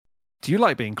Do you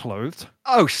like being clothed?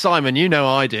 Oh, Simon, you know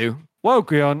I do. Well,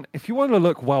 Guion, if you want to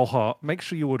look well hot, make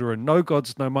sure you order a No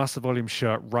Gods, No Master Volume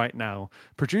shirt right now.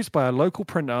 Produced by a local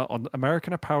printer on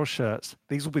American Apparel shirts,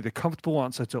 these will be the comfortable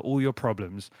answer to all your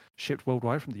problems. Shipped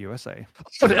worldwide from the USA.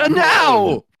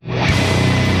 Now!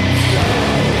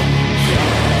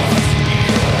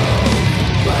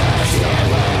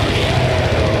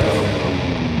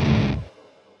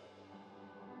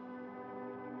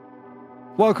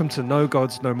 Welcome to No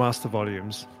Gods, No Master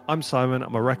Volumes. I'm Simon,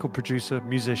 I'm a record producer,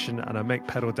 musician, and I make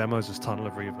pedal demos as Tunnel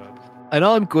of Reverb. And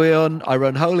I'm Guion. I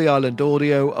run Holy Island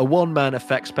Audio, a one-man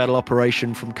effects pedal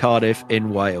operation from Cardiff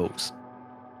in Wales.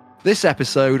 This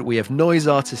episode, we have noise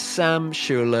artist Sam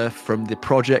Shuler from the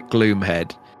project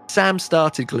Gloomhead. Sam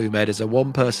started Gloomhead as a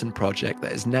one-person project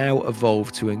that has now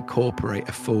evolved to incorporate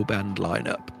a full band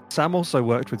lineup. Sam also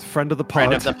worked with friend of the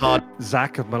pod,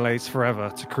 Zach of Malays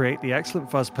Forever, to create the excellent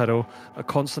fuzz pedal, A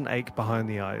Constant Ache Behind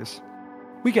the Eyes.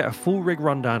 We get a full rig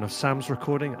rundown of Sam's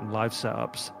recording and live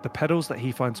setups, the pedals that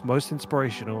he finds most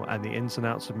inspirational, and the ins and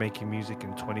outs of making music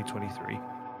in 2023.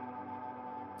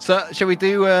 So, shall we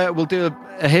do, we'll do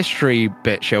a history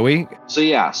bit, shall we?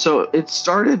 So it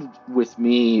started with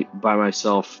me by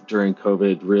myself during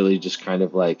COVID, really just kind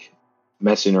of like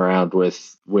messing around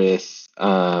with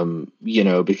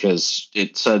because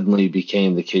it suddenly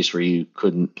became the case where you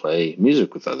couldn't play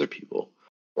music with other people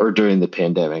or during the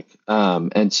pandemic.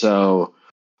 And so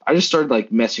I just started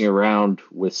like messing around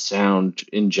with sound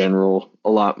in general a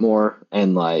lot more.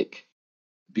 And like,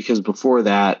 because before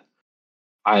that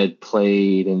I had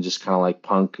played in just kind of like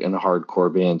punk and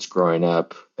hardcore bands growing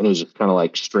up, and it was just kind of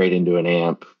like straight into an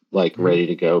amp, like ready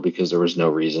to go, because there was no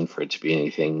reason for it to be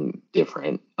anything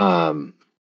different.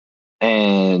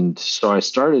 And so I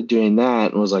started doing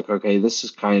that and was like, okay, this is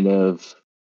kind of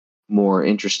more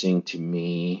interesting to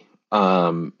me.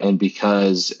 And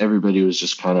because everybody was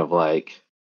just kind of like,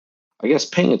 I guess,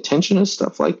 paying attention to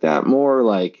stuff like that more,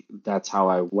 like that's how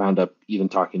I wound up even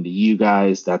talking to you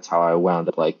guys. That's how I wound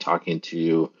up like talking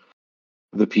to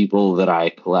the people that I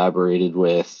collaborated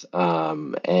with.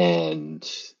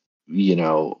 And,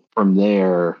 from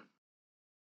there,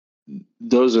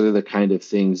 those are the kind of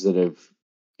things that have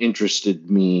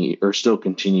interested me or still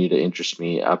continue to interest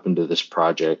me up into this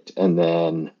project. And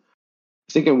then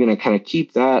I think I'm going to kind of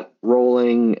keep that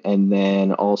rolling. And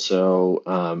then also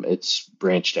it's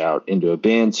branched out into a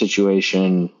band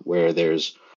situation where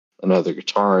there's another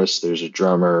guitarist, there's a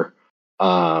drummer,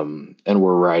 and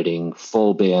we're writing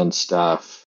full band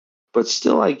stuff, but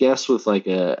still, I guess, with like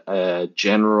a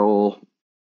general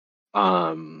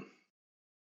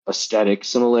aesthetic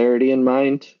similarity in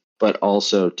mind, but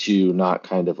also to not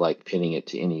kind of like pinning it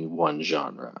to any one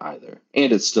genre either.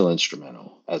 And it's still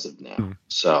instrumental as of now.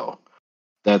 So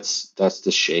that's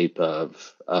the shape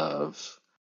of the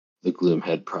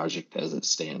Gloomhead project as it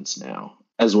stands now,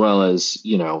 as well as,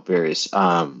 various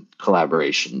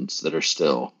collaborations that are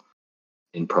still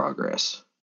in progress.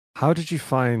 How did you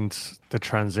find the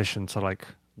transition to like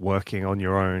working on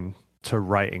your own to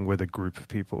writing with a group of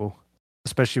people,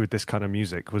 especially with this kind of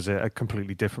music? Was it a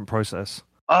completely different process?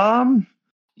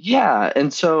 Yeah.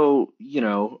 And so,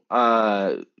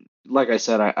 like I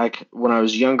said, I when I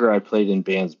was younger, I played in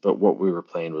bands, but what we were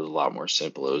playing was a lot more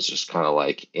simple. It was just kind of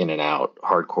like in and out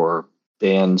hardcore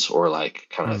bands or like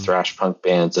kind of thrash punk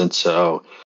bands. And so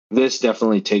this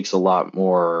definitely takes a lot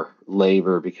more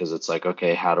labor, because it's like,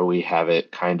 okay, how do we have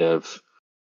it kind of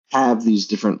have these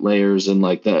different layers? And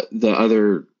like the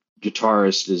other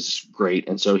guitarist is great.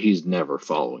 And so he's never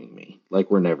following me.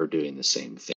 Like we're never doing the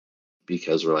same thing,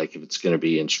 because we're like, if it's going to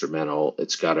be instrumental,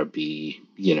 it's got to be,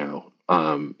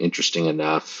 interesting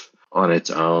enough on its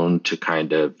own to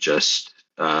kind of just,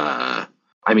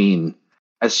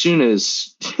 as soon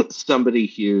as somebody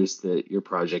hears that your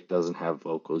project doesn't have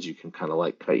vocals, you can kind of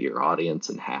like cut your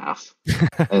audience in half.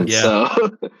 And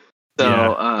so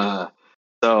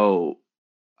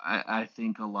I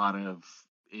think a lot of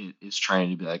it is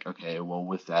trying to be like, okay, well,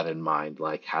 with that in mind,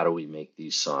 like, how do we make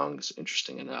these songs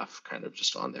interesting enough kind of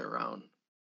just on their own?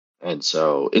 And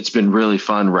so it's been really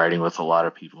fun writing with a lot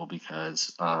of people,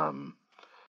 because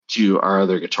to our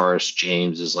other guitarist,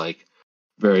 James, is like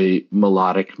very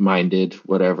melodic minded,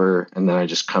 whatever. And then I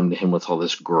just come to him with all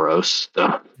this gross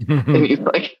stuff. And he's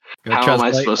like, how am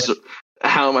I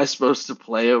supposed to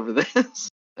play over this?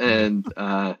 And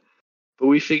but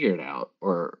we figure it out,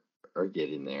 or are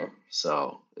getting there.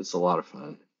 So it's a lot of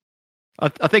fun.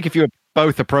 I think if you were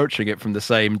both approaching it from the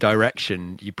same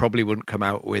direction, you probably wouldn't come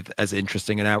out with as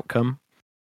interesting an outcome.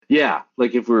 Yeah,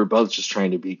 like if we were both just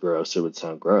trying to be gross, it would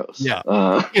sound gross. Yeah.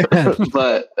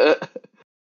 But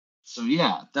so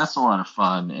yeah, that's a lot of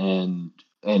fun.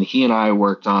 And he and I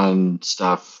worked on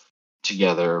stuff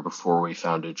together before we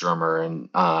found a drummer, and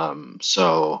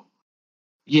so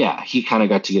yeah, he kind of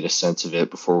got to get a sense of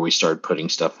it before we started putting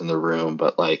stuff in the room.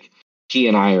 But like he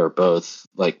and I are both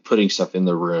like putting stuff in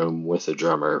the room with a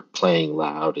drummer playing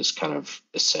loud is kind of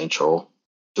essential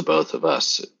to both of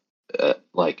us,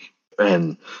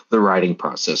 and the writing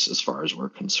process as far as we're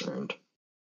concerned.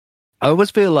 I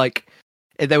always feel like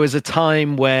there was a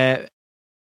time where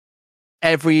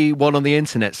everyone on the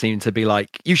internet seemed to be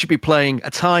like, you should be playing a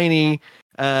tiny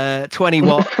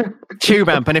 20-watt tube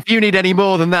amp, and if you need any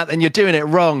more than that, then you're doing it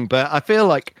wrong. But I feel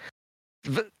like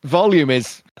volume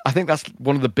is, I think that's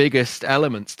one of the biggest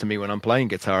elements to me when I'm playing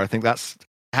guitar. I think that's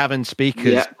having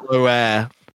speakers low air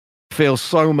feels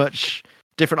so much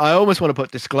different. I almost want to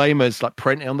put disclaimers like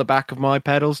printed on the back of my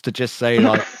pedals to just say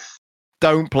like,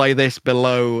 don't play this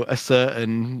below a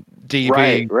certain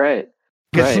dB. Right.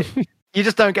 You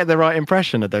just don't get the right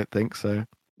impression, I don't think so.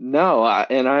 No,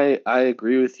 I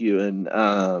agree with you, and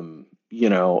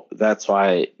that's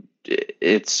why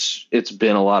it's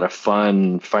been a lot of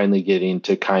fun finally getting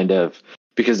to kind of,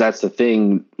 because that's the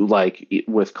thing, like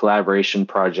with collaboration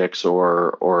projects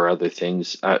or other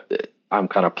things, I'm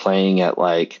kind of playing at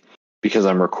like, because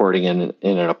I'm recording in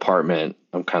an apartment,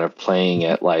 I'm kind of playing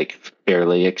at like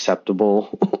fairly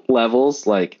acceptable levels.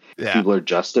 Like people are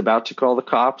just about to call the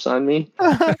cops on me,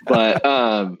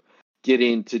 but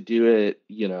getting to do it,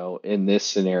 in this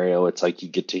scenario, it's like you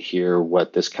get to hear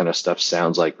what this kind of stuff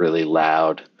sounds like really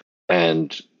loud,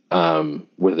 and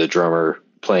with a drummer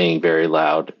playing very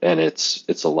loud, and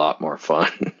it's a lot more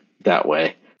fun that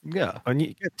way. Yeah, and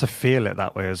you get to feel it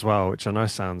that way as well, which I know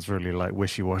sounds really like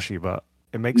wishy-washy, but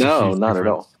it makes no, a huge not difference.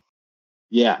 at all.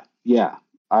 Yeah,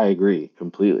 I agree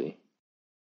completely.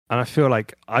 And I feel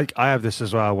like I have this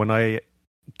as well. When I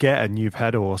get a new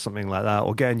pedal or something like that,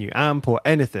 or get a new amp or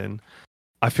anything,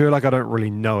 I feel like I don't really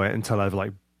know it until I've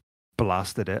like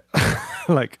blasted it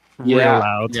like real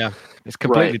loud. Yeah, it's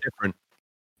completely different.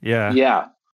 Yeah.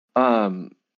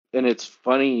 And it's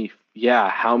funny,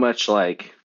 how much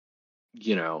like,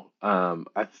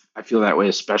 I feel that way,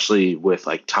 especially with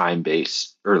like time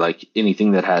bass or like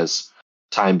anything that has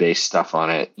time based stuff on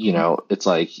it. It's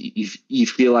like you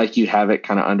feel like you have it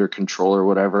kind of under control or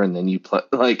whatever, and then you play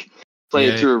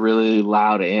it through a really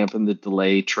loud amp, and the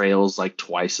delay trails like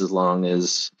twice as long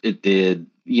as it did,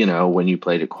 when you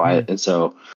played it quiet. And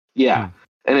so and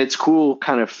it's cool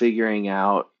kind of figuring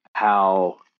out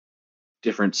how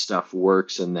different stuff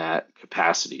works in that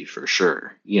capacity for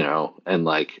sure, and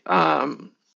like so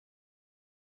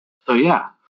yeah,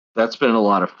 that's been a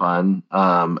lot of fun.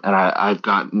 And I've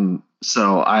gotten,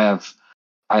 so I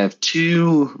have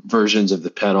two versions of the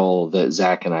pedal that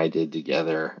Zach and I did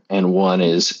together, and one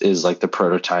is like the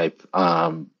prototype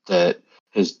that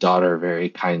his daughter very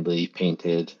kindly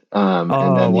painted, and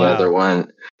then the other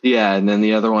one, and then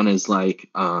the other one is like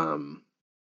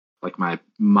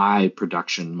my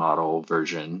production model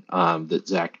version that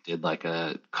Zach did like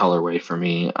a colorway for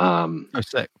me.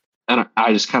 Sick. And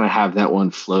I just kind of have that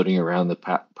one floating around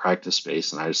the practice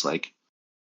space, and I just like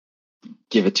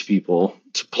give it to people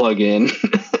to plug in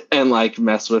and like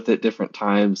mess with it different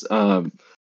times. And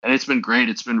it's been great.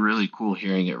 It's been really cool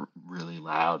hearing it really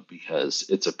loud, because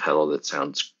it's a pedal that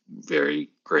sounds very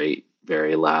great,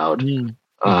 very loud.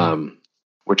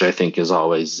 Which I think is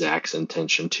always Zach's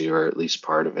intention too, or at least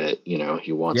part of it.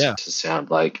 He wants it to sound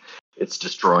like it's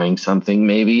destroying something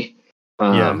maybe.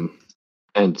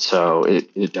 And so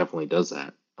it definitely does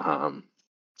that.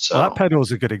 So that pedal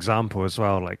is a good example as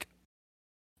well. Like,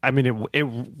 I mean, it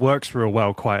works real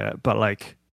well quiet, but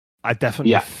like, I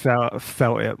definitely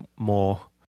felt it more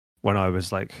when I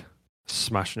was like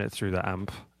smashing it through the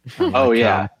amp.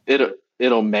 And,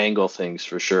 it'll mangle things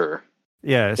for sure.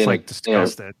 Yeah, it's like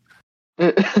disgusting.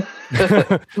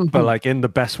 But like in the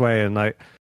best way. And like,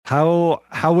 how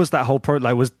was that whole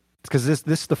because this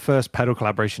is the first pedal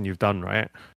collaboration you've done, right?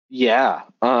 Yeah.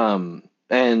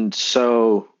 And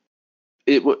so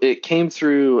it came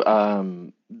through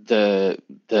the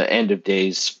End of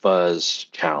Days Fuzz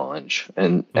challenge,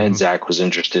 and Zach was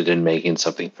interested in making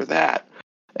something for that,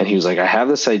 and he was like, I have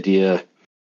this idea,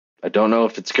 I don't know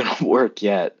if it's gonna work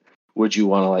yet, would you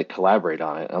want to like collaborate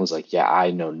on it? And I was like, yeah,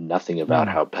 I know nothing about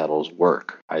how pedals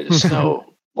work, I just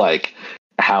know like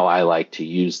how I like to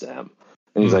use them.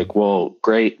 And he's like, well,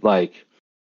 great. Like,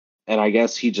 and I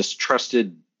guess he just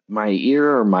trusted my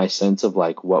ear or my sense of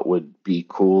like what would be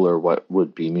cool or what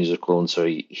would be musical. And so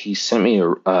he sent me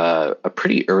a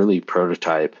pretty early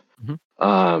prototype.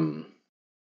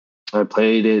 I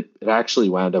played it. It actually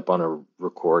wound up on a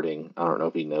recording. I don't know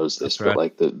if he knows this, but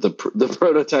like the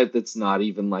prototype that's not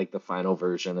even like the final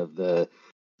version of the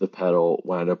pedal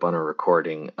wound up on a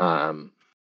recording.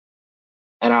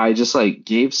 And I just like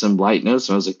gave some light notes,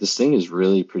 and I was like, this thing is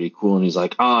really pretty cool. And he's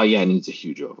like, oh yeah, it needs a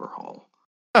huge overhaul.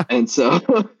 And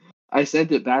so I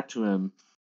sent it back to him,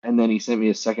 and then he sent me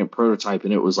a second prototype,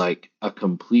 and it was like a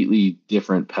completely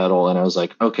different pedal. And I was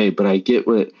like, okay, but I get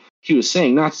what he was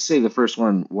saying. Not to say the first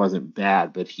one wasn't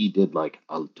bad, but he did like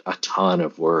a ton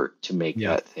of work to make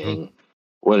that thing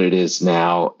what it is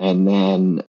now. And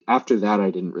then after that, I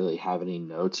didn't really have any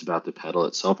notes about the pedal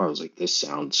itself. I was like, this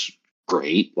sounds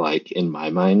great. Like in my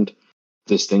mind,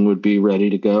 this thing would be ready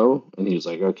to go. And he was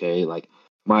like, okay, like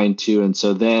mine too. And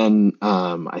so then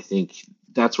I think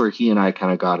that's where he and I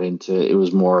kind of got into it.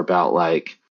 Was more about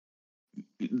like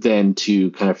then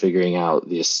to kind of figuring out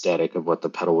the aesthetic of what the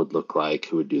pedal would look like,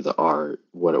 who would do the art,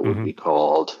 what it would be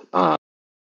called,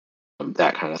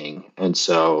 that kind of thing. And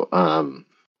so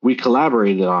we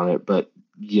collaborated on it, but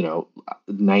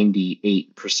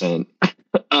 98%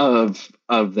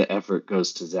 of the effort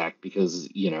goes to Zach, because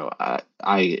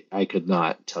I could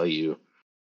not tell you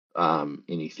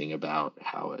anything about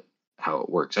how it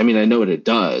works. I mean, I know what it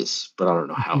does, but I don't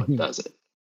know how it does it.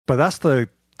 But that's the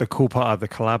cool part of the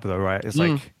collab, though, right? It's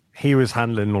like he was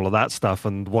handling all of that stuff,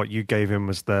 and what you gave him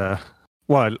was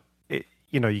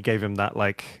you gave him that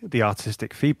like the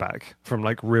artistic feedback from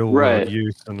like real world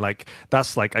use, and like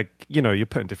that's like you're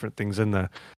putting different things in there.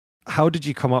 How did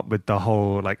you come up with the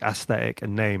whole like aesthetic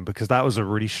and name? Because that was a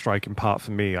really striking part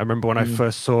for me. I remember when I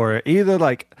first saw it, either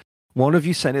like one of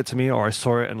you sent it to me, or I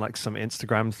saw it in like some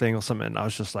Instagram thing or something, and I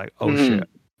was just like, oh shit,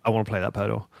 I want to play that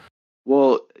pedal.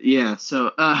 Well, yeah.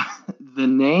 So the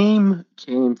name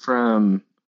came from,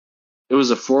 it was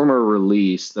a former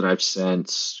release that I've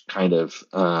since kind of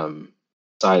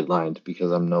sidelined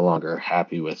because I'm no longer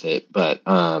happy with it. But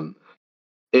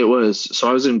it was, so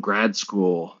I was in grad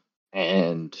school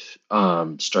and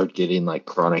started getting like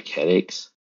chronic headaches.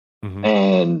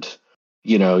 And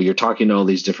you're talking to all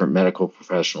these different medical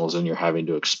professionals, and you're having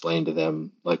to explain to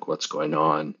them like what's going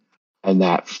on. And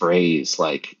that phrase,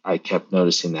 like I kept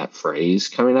noticing that phrase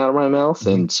coming out of my mouth.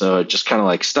 And so it just kind of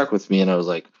like stuck with me. And I was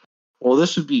like, well,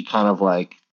 this would be kind of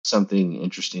like something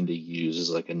interesting to use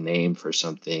as like a name for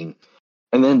something.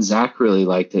 And then Zach really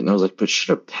liked it. And I was like, but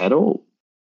should a pedal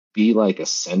be like a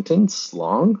sentence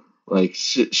long? Like,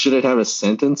 should it have a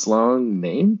sentence long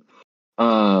name?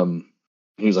 And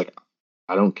he was like,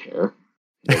 I don't care.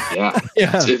 Like, yeah,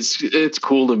 it's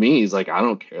cool to me. He's like, I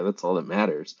don't care. That's all that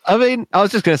matters. I mean, I was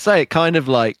just going to say, it kind of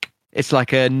like, it's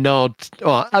like a nod.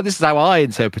 Well, this is how I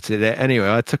interpreted it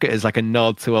anyway. I took it as like a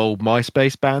nod to old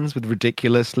MySpace bands with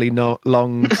ridiculously not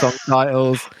long song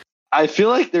titles. I feel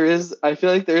like there is kind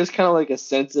of like a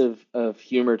sense of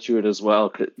humor to it as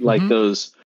well. Like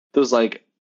those like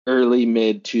early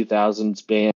mid 2000s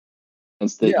bands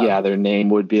that, their name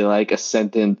would be like a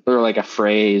sentence or like a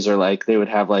phrase, or like they would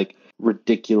have like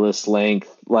ridiculous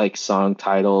length like song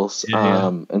titles.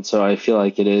 And so I feel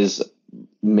like it is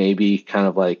maybe kind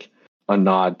of like a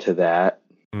nod to that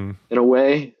in a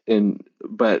way.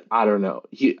 But I don't know.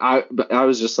 I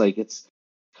was just like, it's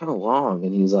kind of long.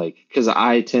 And he's like, because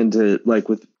I tend to like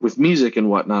with music and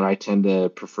whatnot, I tend to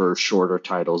prefer shorter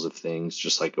titles of things,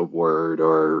 just like a word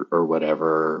or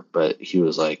whatever. But he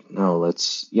was like, no,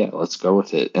 let's go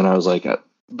with it. And I was like,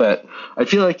 but I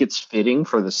feel like it's fitting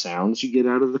for the sounds you get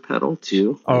out of the pedal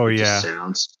too. Like it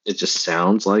just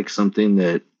sounds like something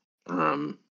that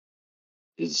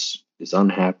is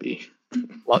unhappy.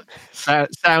 What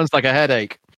sounds like a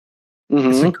headache.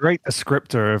 It's a great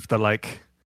descriptor of the like,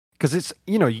 because it's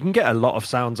you can get a lot of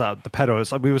sounds out of the pedal.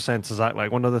 It's like we were saying to Zach,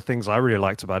 like one of the things I really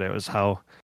liked about it was how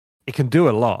it can do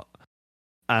a lot,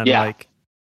 and like,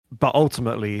 but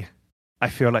ultimately, I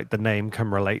feel like the name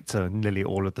can relate to nearly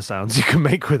all of the sounds you can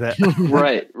make with it.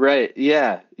 Right.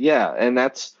 Yeah. And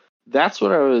that's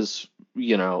what I was,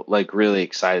 like really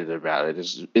excited about it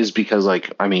is because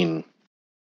like, I mean,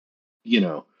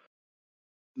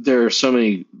 there are so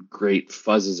many great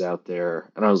fuzzes out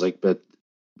there. And I was like,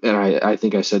 and I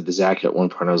think I said to Zach at one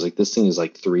point, I was like, this thing is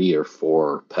like 3 or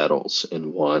 4 pedals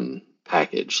in one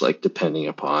package, like depending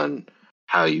upon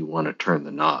how you want to turn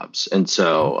the knobs. And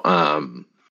so, I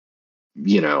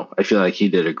feel like he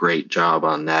did a great job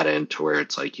on that end to where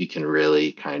it's like you can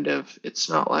really kind of, it's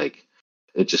not like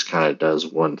it just kind of does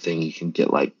one thing. You can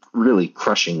get like really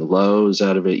crushing lows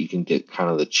out of it. You can get kind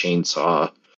of the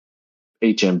chainsaw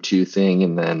HM2 thing,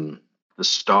 and then the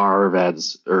star of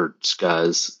ads or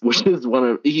scuzz, which is one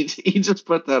of he just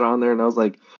put that on there, and I was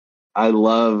like, I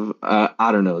love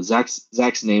I don't know,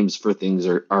 Zach's names for things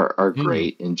are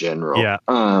great in general.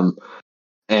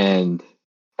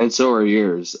 And so are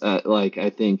yours. Like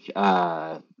I think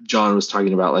John was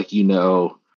talking about like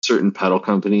certain pedal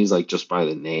companies like just by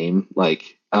the name,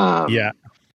 like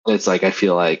it's like I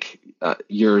feel like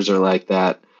yours are like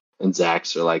that, and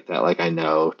Zach's are like that. Like I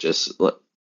know just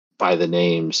by the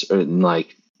names, and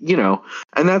like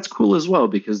and that's cool as well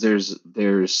because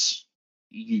there's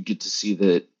you get to see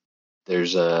that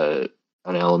there's an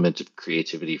element of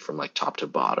creativity from like top to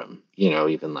bottom.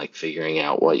 Even like figuring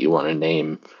out what you want to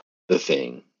name the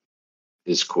thing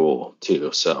is cool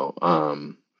too. So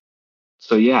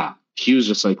yeah, he was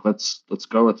just like, let's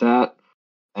go with that.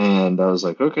 And I was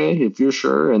like, okay, if you're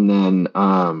sure. And then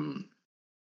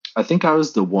I think I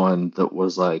was the one that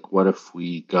was like, what if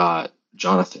we got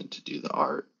Jonathan to do the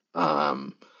art?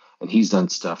 And he's done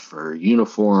stuff for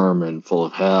Uniform and Full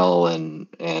of Hell,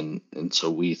 and so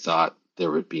we thought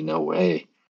there would be no way.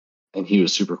 And he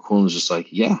was super cool and was just like,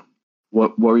 yeah,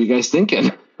 what were you guys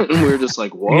thinking? And we were just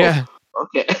like, whoa, yeah.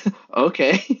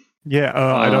 Okay. Yeah,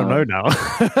 I don't know now.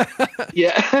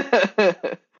 Yeah.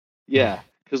 Yeah,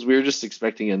 because we were just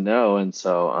expecting a no, and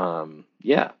so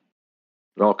yeah,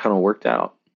 it all kind of worked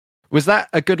out. Was that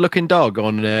a good-looking dog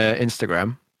on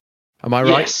Instagram? Am I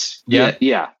right? Yes.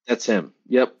 Yeah, that's him.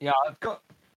 Yep. Yeah,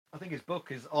 I think his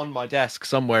book is on my desk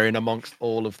somewhere in amongst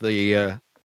all of the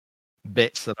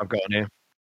bits that I've got on here.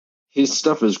 His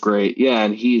stuff is great. Yeah,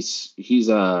 and he's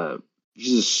a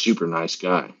super nice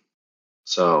guy.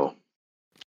 So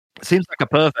seems like a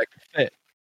perfect fit.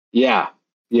 Yeah.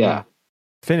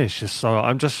 Finish is so.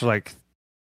 I'm just like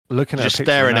looking at just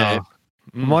staring at it.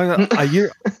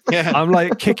 Yeah. I'm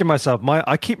like kicking myself.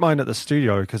 I keep mine at the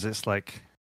studio because it's like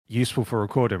useful for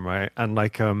recording, right? And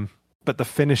like but the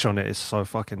finish on it is so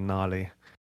fucking gnarly.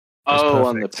 It's perfect.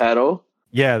 On the pedal?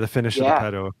 Yeah, the finish of the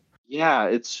pedal.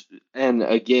 Yeah, and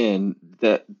again,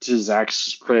 that to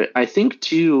Zach's credit, I think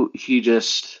too, he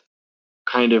just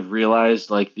kind of realized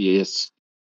like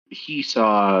he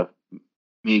saw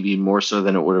maybe more so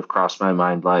than it would have crossed my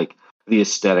mind, like the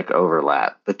aesthetic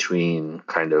overlap between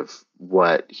kind of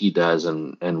what he does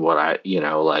and what I,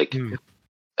 like,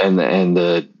 and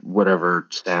the whatever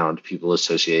sound people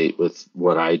associate with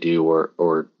what I do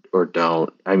or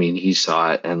don't. I mean, he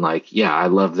saw it and like, yeah, I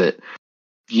love that.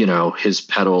 His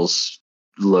pedals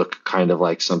look kind of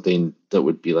like something that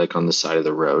would be like on the side of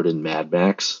the road in Mad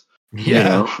Max.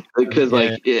 Because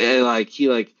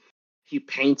he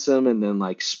paints them and then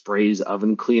like sprays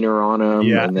oven cleaner on them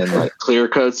and then like clear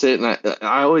coats it. And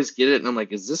I always get it. And I'm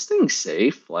like, is this thing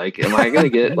safe? Like, am I going to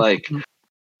get like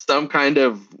some kind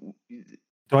of, do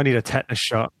I need a tetanus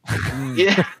shot?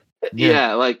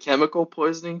 Yeah. Like chemical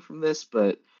poisoning from this.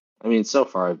 But I mean, so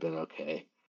far I've been okay.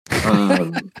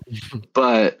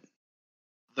 But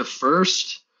the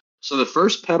first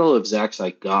pedal of Zach's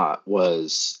I got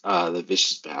was the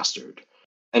Vicious Bastard,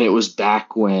 and it was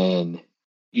back when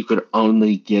you could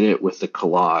only get it with the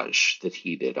collage that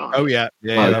he did on. Oh yeah,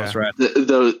 that was right.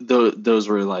 Those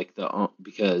were like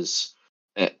because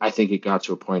I think it got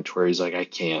to a point where he's like, I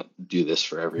can't do this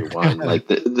for everyone. Like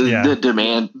the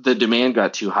demand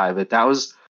got too high, but that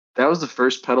was the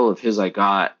first pedal of his I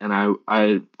got, and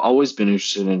I've always been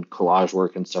interested in collage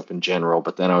work and stuff in general,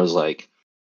 but then I was like,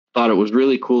 thought it was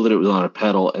really cool that it was on a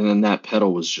pedal, and then that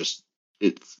pedal was just,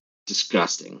 it's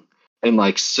disgusting. And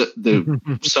like so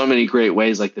many great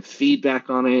ways, like the feedback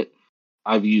on it,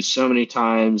 I've used so many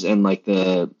times, and like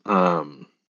the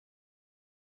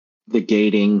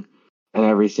gating and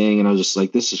everything, and I was just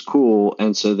like, this is cool.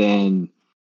 And so then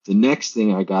the next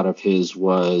thing I got of his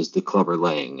was the Clubber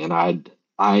Lang, and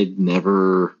I'd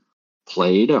never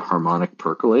played a harmonic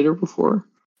percolator before,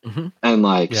 and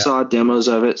like saw demos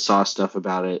of it, saw stuff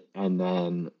about it, and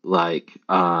then like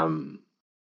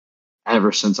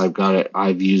ever since I've got it,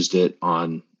 I've used it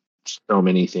on so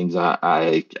many things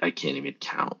I can't even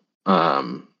count,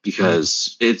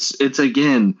 because it's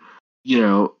again,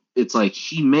 it's like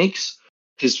he makes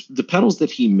the pedals that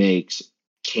he makes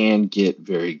can get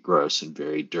very gross and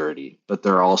very dirty, but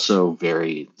they're also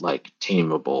very like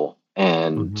tameable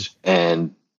and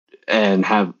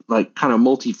have like kind of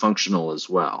multifunctional as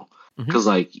well, because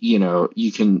like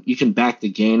you can back the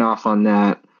gain off on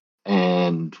that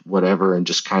and whatever and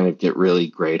just kind of get really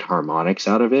great harmonics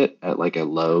out of it at like a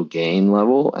low gain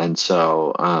level. And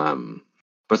so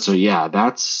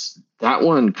that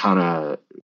one kind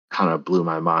of blew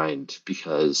my mind,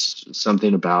 because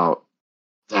something about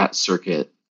that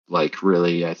circuit like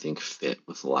really I think fit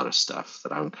with a lot of stuff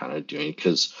that I'm kind of doing,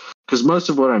 because most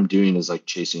of what I'm doing is like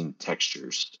chasing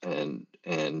textures and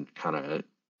kind of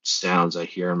sounds I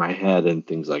hear in my head and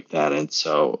things like that. And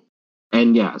so,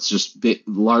 and yeah, it's just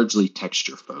largely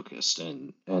texture focused.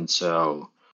 And so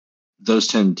those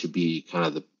tend to be kind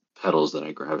of the pedals that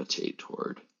I gravitate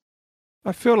toward.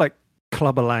 I feel like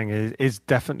Clubber Lang is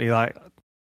definitely like,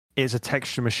 it's a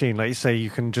texture machine. Like you say, you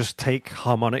can just take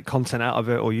harmonic content out of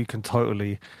it, or you can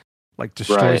totally like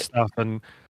destroy stuff. And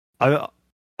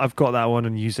I've got that one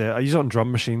and use it. I use it on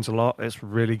drum machines a lot. It's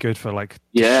really good for like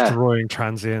destroying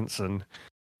transients and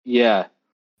yeah,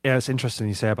 it's interesting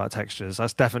you say about textures.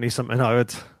 That's definitely something I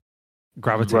would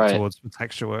gravitate towards for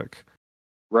texture work.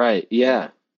 Right. Yeah.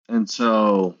 And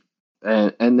so,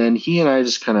 and then he and I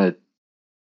just kind of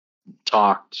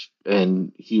talked,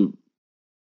 and he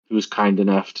was kind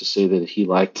enough to say that he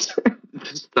liked the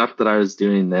stuff that I was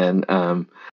doing then.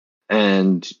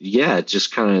 And yeah, it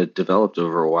just kind of developed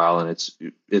over a while, and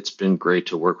it's been great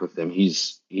to work with him.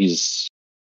 He's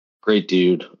great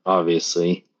dude,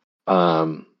 obviously.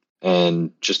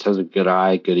 And just has a good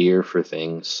eye, good ear for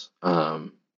things.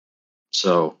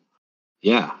 So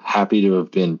yeah, happy to have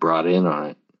been brought in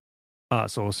on it.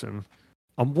 That's awesome.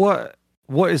 And what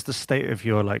is the state of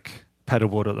your like pedal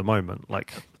board at the moment?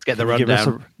 Like, let's get the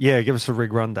rundown. Give us a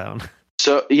rig rundown.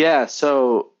 So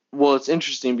well, it's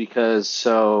interesting because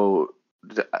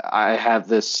I have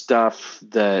this stuff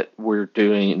that we're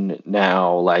doing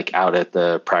now, like out at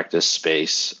the practice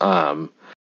space, and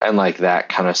like that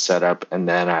kind of setup, and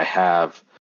then I have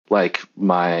like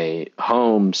my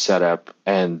home setup,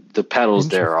 and the pedals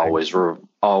there are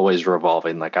always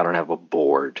revolving. Like I don't have a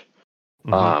board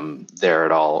there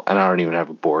at all, and I don't even have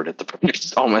a board at the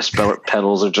practice. All my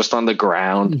pedals are just on the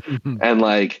ground, and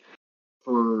like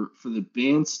for the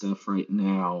band stuff right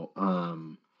now,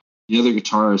 the other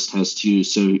guitarist has two.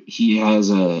 So he has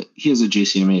a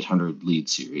JCM 800 lead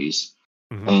series,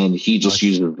 and he just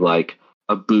uses like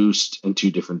a boost and two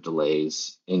different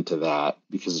delays into that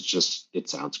because it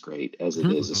sounds great as it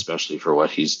is, especially for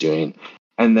what he's doing.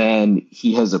 And then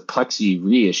he has a Plexi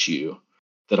reissue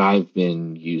that I've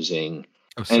been using,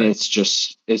 and it's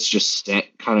just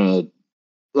kind of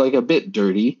like a bit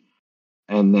dirty.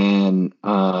 And then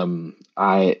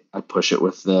I push it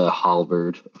with the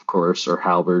halberd, of course, or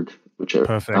halberd, whichever.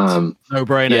 Perfect. No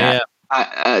brainer.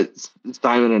 Yeah.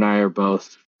 Simon and I are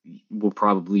both will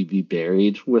probably be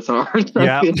buried with ours.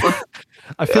 Yeah.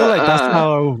 I feel like that's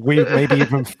how we maybe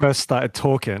even first started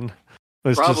talking. It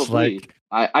was probably. Just like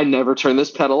I never turn this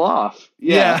pedal off.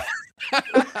 Yeah.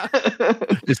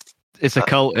 It's a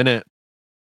cult, isn't it?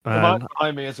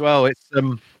 Behind me as well. It's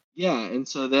Yeah, and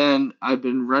so then I've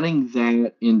been running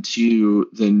that into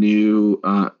the new.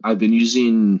 I've been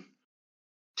using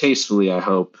tastefully, I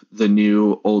hope, the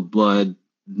new Old Blood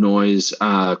Noise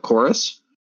chorus.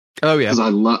 Oh yeah, because I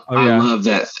love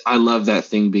that. I love that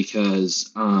thing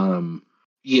because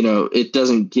it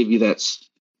doesn't give you that.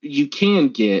 You can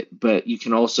get, but you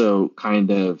can also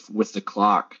kind of with the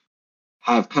clock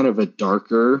have kind of a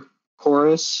darker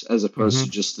chorus as opposed to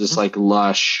just this like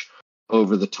lush,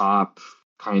 over the top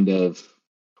kind of,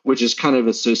 which is kind of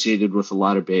associated with a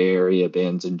lot of Bay Area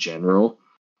bands in general.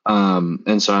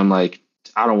 And so I'm like,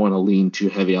 I don't want to lean too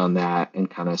heavy on that and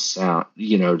kind of sound,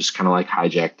 just kind of like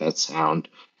hijack that sound.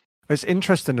 It's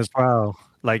interesting as well.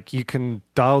 Like you can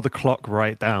dial the clock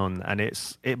right down and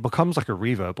it becomes like a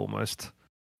reverb almost.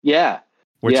 Yeah.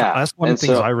 That's one of the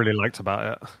things I really liked about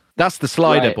it. That's the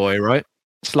slider boy, right?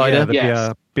 Slider?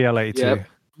 Yeah, the BL82.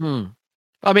 Yep.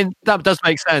 I mean, that does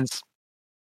make sense.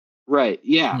 Right.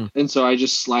 Yeah. And so I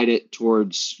just slide it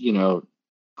towards,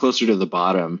 closer to the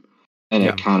bottom, and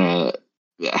it kind of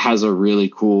has a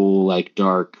really cool, like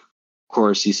dark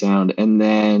chorusy sound. And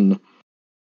then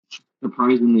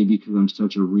surprisingly, because I'm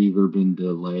such a reverb and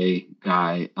delay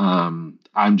guy, I'm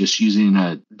just using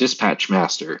a Dispatch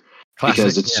Master. Classic,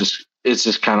 because it's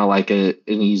just kind of like an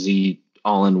easy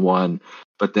all-in-one.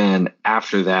 But then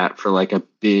after that, for like a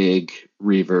big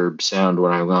reverb sound,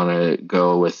 when I want to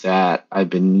go with that,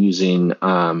 I've been using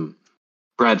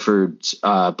Bradford's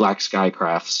Black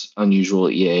Skycraft's Unusual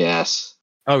EAS.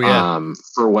 Oh yeah.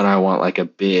 For when I want like a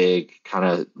big kind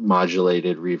of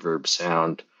modulated reverb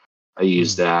sound, I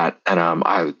use that, and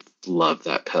I love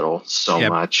that pedal so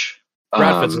much.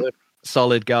 Bradford's a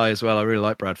solid guy as well. I really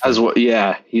like Bradford as well.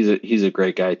 Yeah, he's a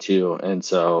great guy too, and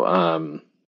so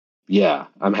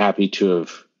I'm happy to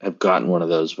have gotten one of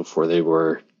those before they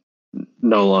were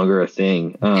no longer a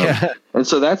thing. And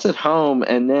so that's at home,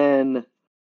 and then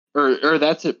or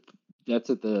that's at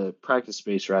the practice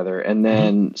space rather, and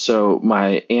then so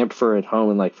my amp for at home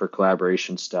and like for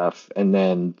collaboration stuff, and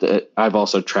then I've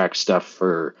also tracked stuff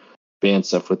for band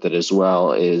stuff with it as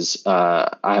well. Is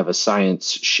I have a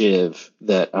Science Shiv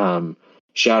that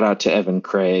shout out to Evan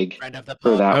Craig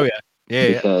for that. Oh yeah.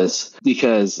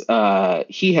 Because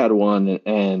he had one,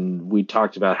 and we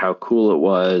talked about how cool it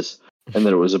was, and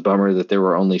that it was a bummer that there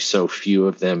were only so few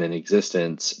of them in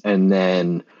existence. And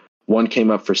then one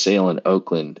came up for sale in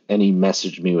Oakland, and he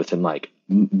messaged me within like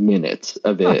minutes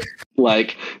of it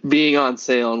like being on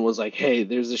sale, and was like, "Hey,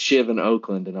 there's a Shiv in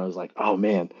Oakland," and I was like, "Oh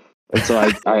man, And so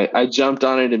I jumped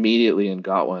on it immediately and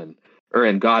got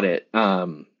it.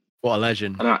 What a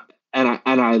legend.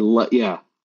 Yeah,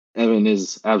 Evan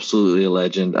is absolutely a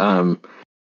legend.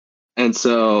 And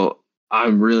so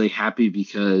I'm really happy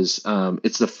because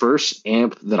it's the first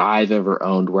amp that I've ever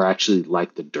owned where I actually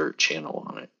like the dirt channel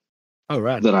on it. Oh,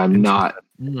 right. That I'm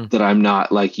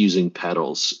not like using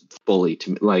pedals fully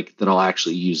to like that. I'll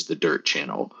actually use the dirt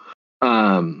channel.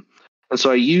 And so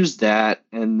I used that,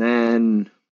 and then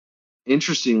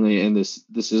interestingly, and this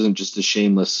isn't just a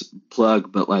shameless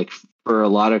plug, but like for a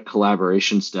lot of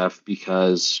collaboration stuff,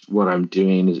 because what I'm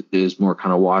doing is more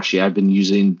kind of washy. I've been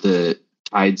using the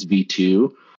Tides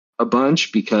V2 a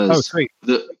bunch because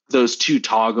those two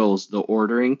toggles, the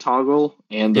ordering toggle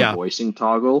and the voicing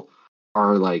toggle,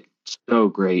 are like so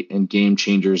great and game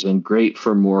changers and great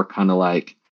for more kind of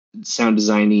like sound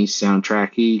designy,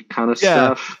 soundtracky kind of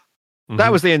stuff.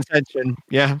 That was the intention.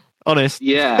 Yeah. Honest.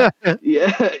 Yeah.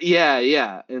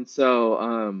 And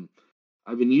so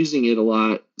I've been using it a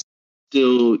lot.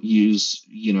 Still use,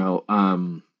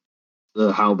 the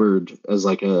Halberd as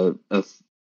like a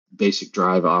basic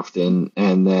drive often.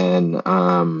 And then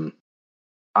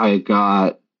I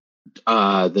got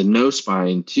the no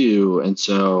spine too, and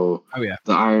so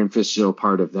the iron fistula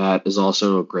part of that is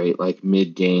also a great like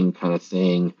mid gain kind of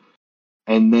thing.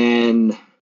 And then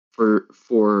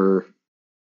for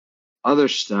other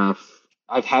stuff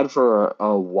I've had for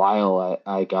a while,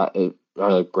 I got a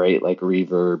great like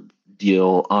reverb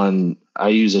deal on. I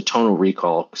use a tonal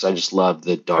recall because I just love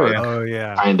the dark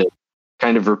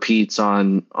kind of repeats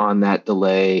on that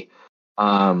delay.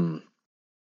 And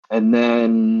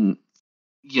then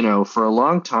for a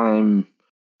long time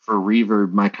for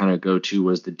reverb, my kind of go-to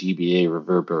was the DBA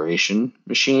reverberation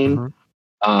machine.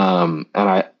 And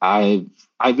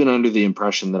I've been under the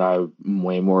impression that I'm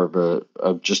way more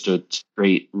of just a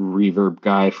straight reverb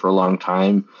guy for a long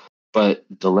time, but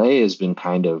delay has been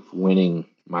kind of winning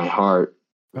my heart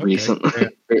recently.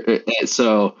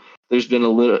 So there's been a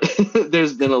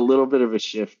little bit of a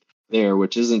shift there,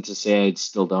 which isn't to say I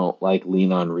still don't like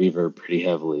lean on reverb pretty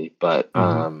heavily, but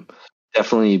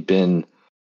definitely been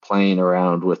playing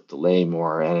around with delay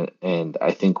more, and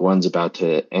I think one's about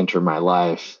to enter my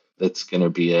life that's going to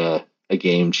be a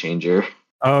game changer.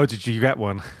 Oh, did you get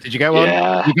one? Yeah. You got one?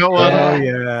 Oh,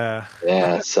 yeah.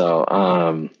 Yeah. So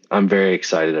I'm very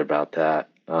excited about that.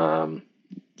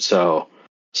 So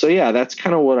yeah, that's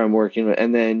kind of what I'm working with.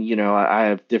 And then, I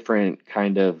have different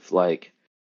kind of like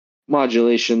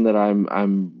modulation that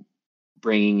I'm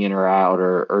bringing in or out,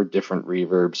 or different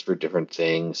reverbs for different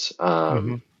things.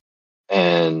 But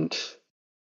I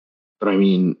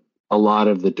mean, a lot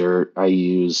of the dirt I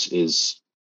use is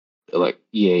like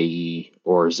EAE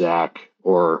or Zach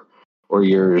or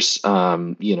yours. I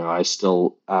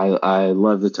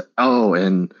love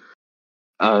and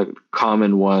a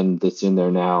common one that's in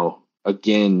there now.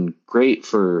 Again, great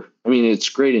for. I mean, it's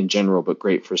great in general, but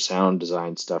great for sound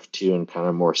design stuff too, and kind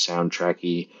of more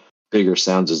soundtracky, bigger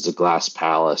sounds is the Glass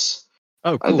Palace.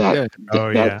 Oh, cool!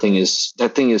 That thing is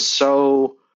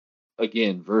so,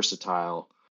 again, versatile.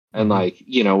 And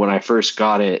when I first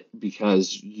got it,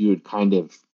 because you had kind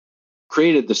of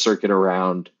created the circuit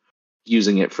around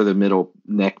using it for the middle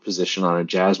neck position on a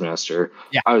Jazzmaster,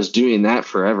 I was doing that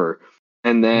forever.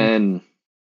 And then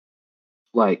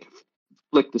like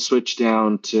flick the switch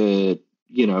down to,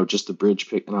 just the bridge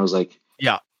pick. And I was like,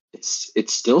 it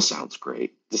still sounds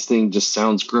great. This thing just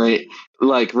sounds great,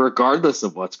 like regardless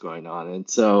of what's going on. And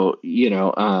so,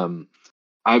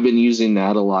 I've been using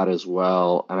that a lot as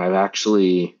well. And I've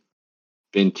actually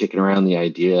been kicking around the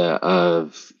idea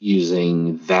of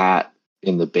using that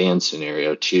in the band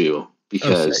scenario too,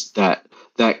 because that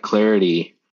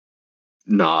clarity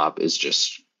knob is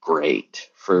just great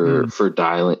for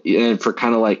dialing and for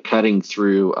kind of like cutting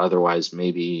through otherwise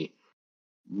maybe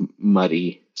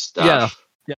muddy stuff.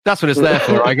 Yeah, that's what it's there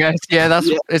for, I guess. Yeah,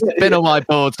 it's been on my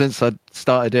board since I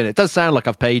started doing it. It does sound like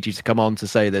I've paid you to come on to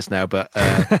say this now, but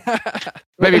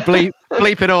maybe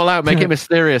bleep it all out, make it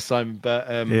mysterious. It's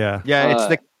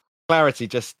the clarity.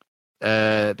 Just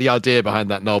the idea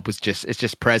behind that knob was it's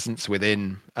just presence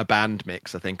within a band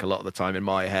mix. I think a lot of the time in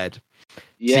my head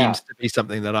seems to be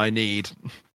something that I need.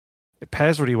 It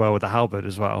pairs really well with the Halberd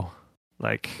as well.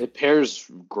 Like it pairs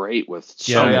great with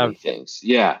so many things.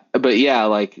 Yeah, but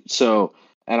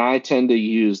and I tend to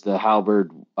use the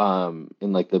Halberd in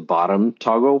like the bottom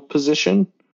toggle position,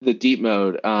 the deep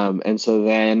mode. And so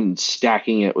then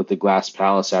stacking it with the Glass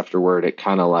Palace afterward, it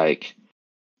kind of like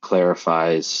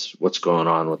clarifies what's going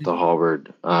on with the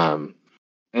Halberd.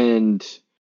 And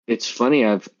It's funny.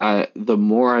 The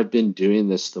more I've been doing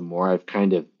this, the more I've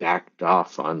kind of backed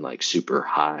off on like super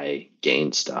high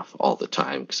gain stuff all the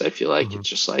time because I feel like it's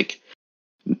just like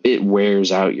it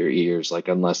wears out your ears, like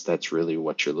unless that's really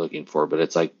what you're looking for. But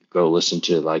it's like go listen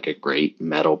to like a great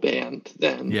metal band,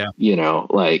 then you know,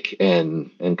 like and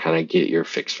kind of get your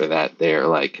fix for that there.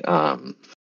 Like I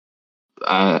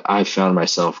found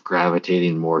myself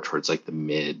gravitating more towards like the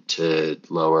mid to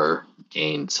lower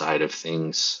gain side of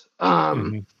things.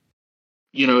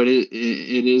 You know, it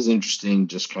is interesting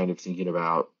just kind of thinking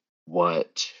about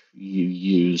what you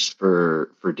use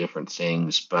for different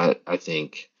things. But I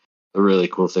think the really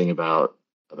cool thing about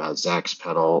Zach's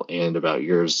pedal and about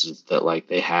yours is that like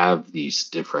they have these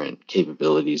different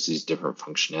capabilities, these different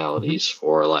functionalities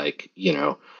for like, you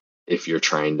know, if you're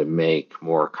trying to make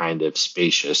more kind of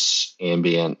spacious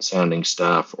ambient sounding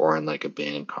stuff or in like a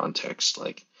band context,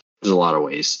 like there's a lot of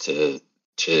ways to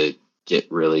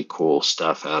get really cool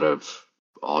stuff out of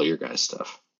all your guys'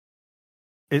 stuff.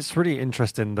 It's really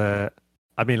interesting that,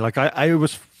 I mean, like I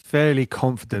was fairly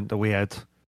confident that we had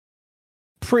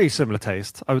pretty similar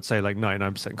taste. I would say like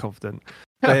 99% confident.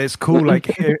 But it's cool, like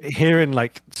hearing,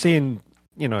 like seeing,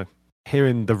 you know,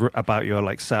 hearing about your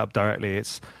like setup directly.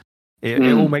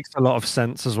 It all makes a lot of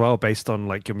sense as well based on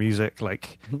like your music,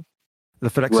 like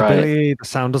the flexibility, the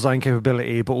sound design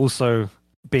capability, but also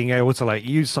being able to like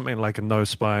use something like a no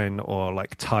spine or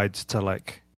like tides to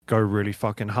like go really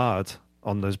fucking hard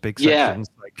on those big sections.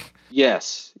 Like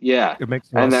it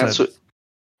makes a lot of sense.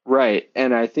 Right.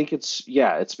 And I think it's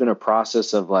been a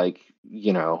process of like,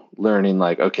 you know, learning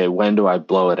like, okay, when do I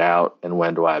blow it out and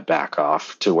when do I back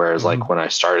off, to whereas like when I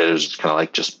started, it was just kind of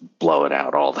like, just blow it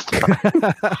out all the time.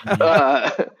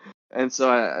 And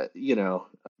so I, you know,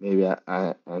 maybe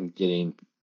I'm getting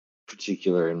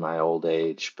particular in my old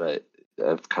age, but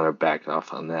I've kind of backed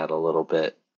off on that a little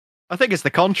bit. I think it's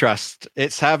the contrast.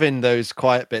 It's having those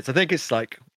quiet bits. I think it's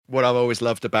like what I've always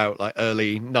loved about like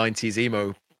early 90s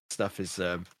emo stuff is,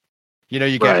 you know,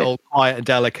 you get all quiet and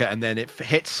delicate and then it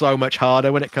hits so much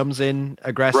harder when it comes in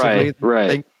aggressively.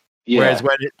 Right. Whereas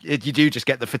when you do just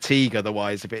get the fatigue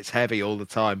otherwise if it's heavy all the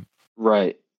time.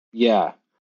 Right. Yeah.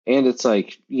 And it's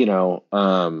like, you know,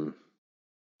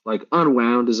 like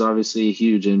Unwound is obviously a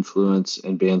huge influence,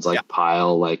 and bands like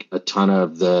Pile, like a ton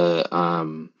of the,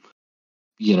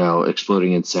 you know,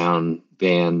 Exploding in Sound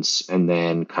bands, and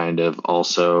then kind of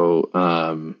also,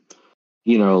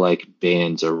 you know, like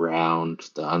bands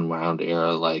around the Unwound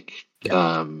era, like,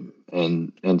 and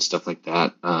stuff like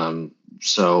that.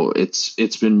 So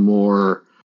it's been more,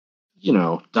 you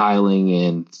know, dialing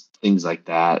in things like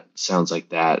that, sounds like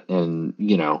that. And,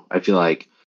 you know, I feel like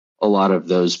a lot of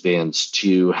those bands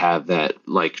too have that,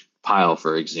 like Pile,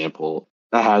 for example,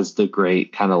 that has the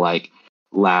great kind of like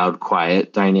loud,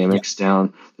 quiet dynamics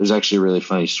down. There's actually a really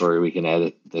funny story. We can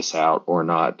edit this out or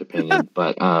not, depending.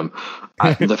 But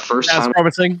the first time,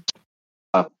 promising.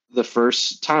 The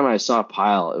first time I saw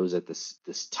Pile, it was at this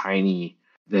tiny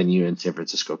venue in San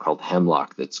Francisco called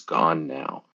Hemlock that's gone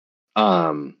now.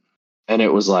 And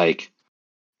it was like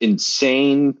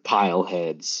insane Pile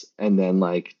heads, and then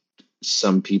like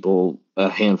some people, a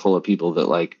handful of people that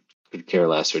like could care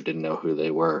less or didn't know who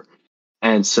they were.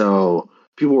 And so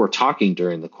people were talking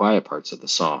during the quiet parts of the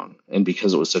song. And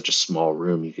because it was such a small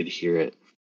room, you could hear it.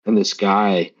 And this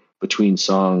guy between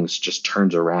songs just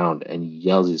turns around and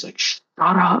yells. He's like, "Shut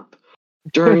up!"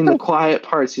 during the quiet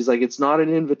parts. He's like, "It's not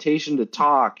an invitation to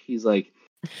talk." He's like,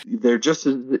 they're just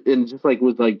like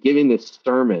was like giving this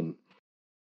sermon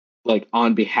like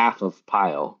on behalf of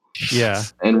Pile. Yeah.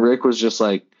 And Rick was just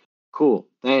like, "Cool,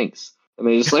 thanks." And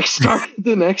they just like started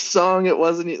the next song. It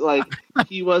wasn't like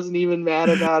he wasn't even mad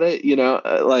about it, you know.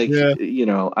 You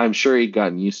know, I'm sure he'd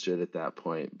gotten used to it at that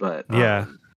point. But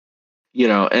you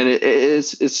know, and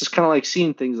it's just kind of like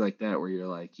seeing things like that where you're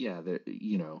like,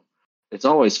 you know, it's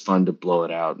always fun to blow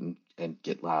it out and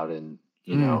get loud and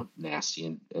you know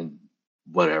nasty and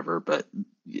whatever. But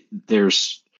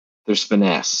there's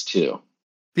finesse too.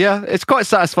 Yeah, it's quite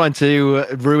satisfying to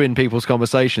ruin people's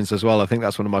conversations as well. I think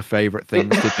that's one of my favorite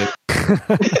things to do.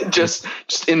 just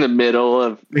in the middle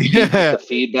of the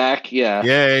feedback.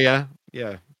 Yeah.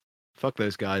 Fuck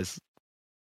those guys.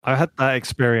 I had that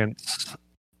experience.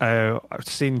 I've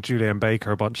seen Julianne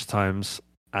Baker a bunch of times,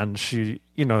 and she,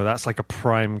 you know, that's like a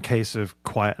prime case of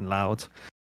quiet and loud.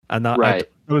 And that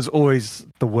it was always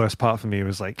the worst part for me.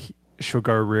 Was like she'll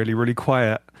go really, really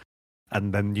quiet,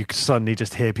 and then you suddenly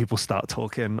just hear people start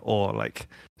talking or like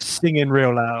singing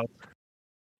real loud.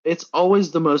 It's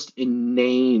always the most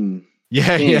inane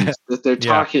things that they're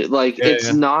talking. Like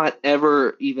it's not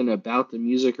ever even about the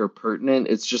music or pertinent.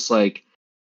 It's just like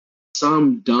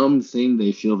some dumb thing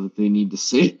they feel that they need to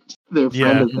say to their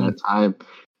friend at that time.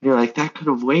 You're like, that could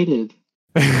have waited.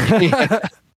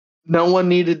 No one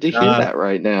needed to hear that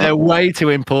right now. They're way too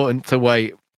important to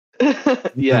wait.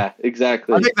 Yeah,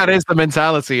 exactly. I think that is the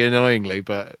mentality, annoyingly,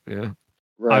 but yeah.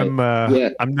 Right.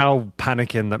 I'm now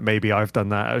panicking that maybe I've done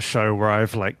that at a show where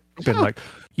I've like been like,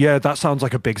 yeah, that sounds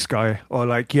like a big sky, or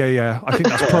like, yeah, I think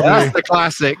that's probably that's the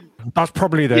classic. That's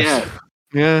probably this.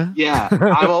 Yeah.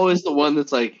 I'm always the one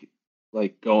that's like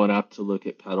going up to look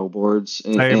at pedal boards,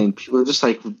 and people are just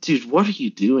like, dude, what are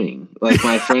you doing? Like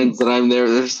my friends that I'm there,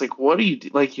 they're just like, what are you do?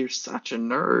 Like, you're such a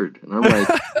nerd, and I'm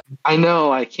like, I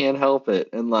know, I can't help it,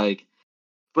 and like,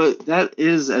 but that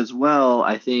is as well,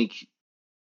 I think.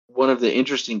 One of the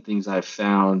interesting things I've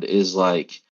found is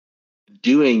like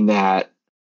doing that.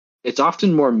 It's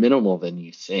often more minimal than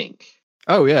you think.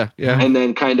 Oh yeah. And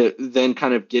then kind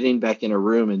of getting back in a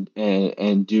room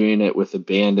and doing it with a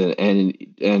band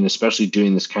and especially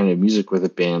doing this kind of music with a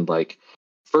band. Like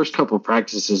first couple of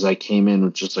practices, I came in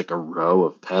with just like a row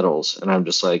of pedals, and I'm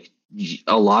just like,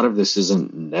 a lot of this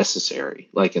isn't necessary,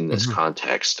 like in this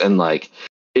context, and like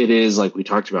it is, like we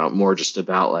talked about, more just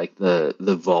about like the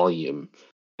volume.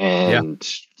 And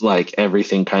like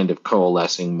everything kind of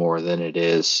coalescing more than it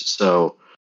is. So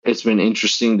it's been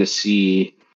interesting to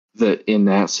see that in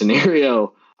that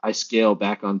scenario, I scale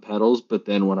back on pedals, but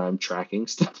then when I'm tracking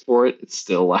stuff for it, it's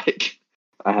still like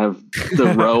I have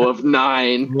the row of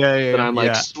 9 that I'm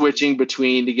like switching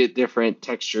between to get different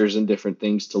textures and different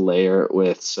things to layer it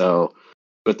with. So,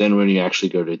 but then when you actually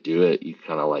go to do it, you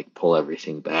kind of like pull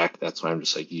everything back. That's why I'm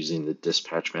just like using the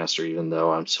Dispatch Master, even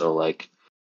though I'm so like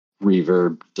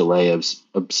reverb delay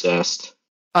obsessed.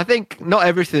 I think not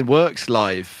everything works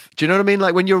live. Do you know what I mean?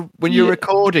 Like when you're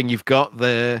recording, you've got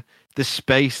the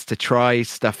space to try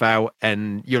stuff out,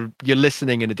 and you're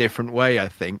listening in a different way, I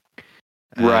think.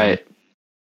 Right.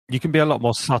 You can be a lot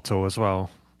more subtle as well.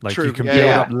 Like True. You can build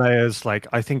up layers. Like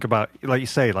I think about, like you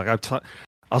say, like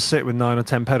I'll sit with 9 or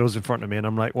 10 pedals in front of me, and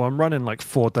I'm like, well, I'm running like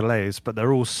 4 delays, but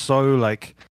they're all so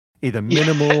like either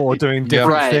minimal or doing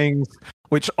different things.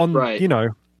 Which you know,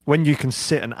 when you can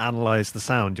sit and analyze the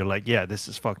sound, you're like, yeah, this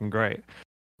is fucking great.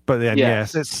 But then,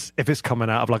 if it's coming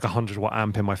out of like 100 watt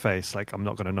amp in my face, like I'm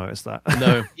not going to notice that.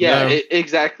 No.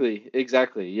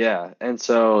 Exactly. Yeah. And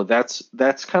so that's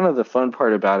kind of the fun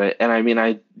part about it. And I mean,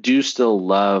 I do still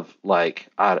love like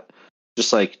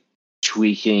just like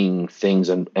tweaking things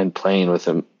and playing with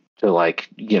them to like,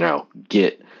 you know,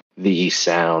 get the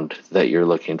sound that you're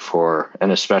looking for.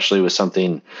 And especially with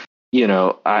something, you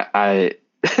know, I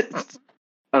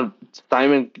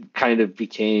Simon kind of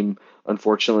became,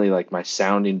 unfortunately, like my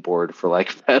sounding board for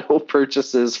like pedal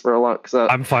purchases for a long.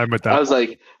 I'm fine with that. I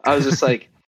was just like,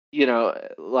 you know,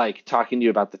 like talking to you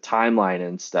about the timeline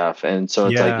and stuff, and so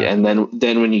it's like, and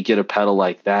then when you get a pedal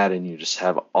like that, and you just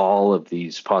have all of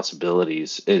these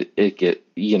possibilities, it get,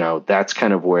 you know, that's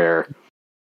kind of where,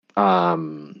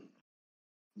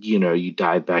 you know, you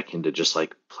dive back into just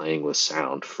like playing with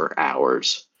sound for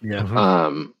hours.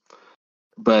 Yeah.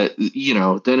 But, you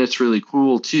know, then it's really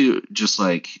cool too, just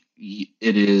like it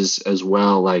is as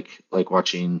well, like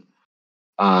watching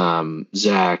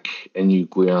Zach and you,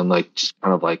 Guion, like just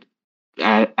kind of like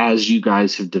as you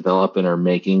guys have developed and are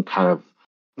making kind of,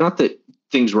 not that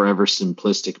things were ever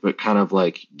simplistic, but kind of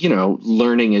like, you know,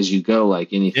 learning as you go,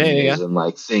 like anything is, and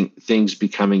like things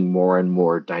becoming more and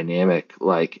more dynamic,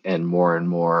 like, and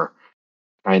more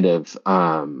kind of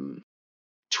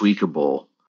tweakable,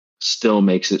 still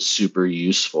makes it super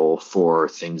useful for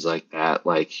things like that.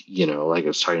 Like, you know, like I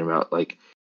was talking about, like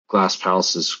Glass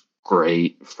Palace is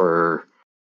great for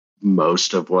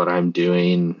most of what I'm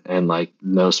doing, and like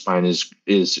No Spine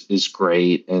is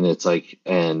great, and it's like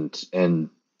and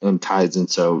Tides, and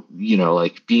so, you know,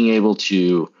 like being able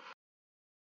to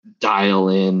dial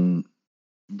in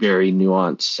very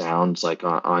nuanced sounds like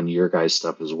on your guys'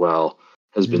 stuff as well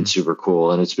has been super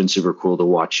cool, and it's been super cool to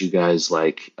watch you guys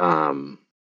like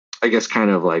I guess kind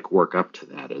of like work up to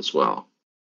that as well,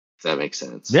 if that makes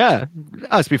sense. Yeah,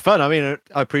 it's been fun. I mean,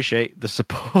 I appreciate the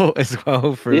support as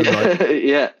well. For like,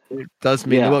 it does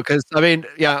mean the world, because I mean,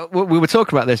 we were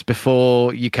talking about this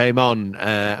before you came on,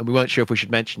 and we weren't sure if we should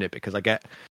mention it because I get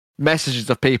messages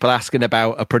of people asking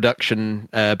about a production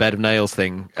Bed of Nails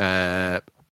thing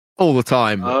all the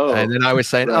time, and then I was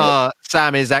saying,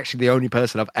 Sam is actually the only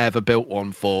person I've ever built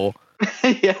one for. So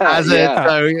I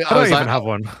don't even have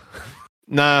one.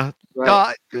 No,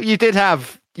 you did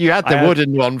have. You had the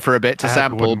wooden one for a bit to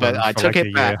sample, but I took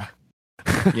it back.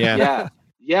 Yeah.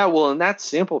 Well, and that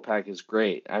sample pack is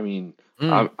great. I mean,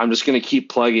 I'm just gonna keep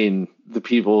plugging the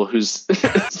people whose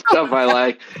stuff I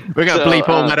like. We're gonna bleep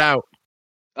all that out.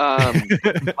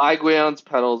 Buy Guion's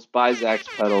pedals, buy Zach's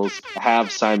pedals,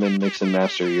 have Simon mix and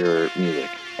master your music,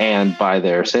 and buy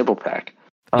their sample pack.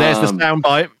 There's the sound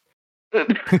bite.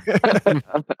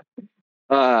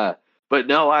 But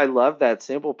no, I love that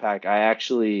sample pack. I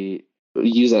actually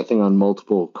use that thing on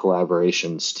multiple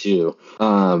collaborations too.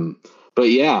 But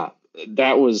yeah,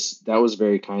 that was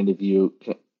very kind of you.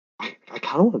 I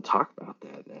kind of want to talk about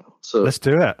that now. So let's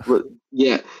do it.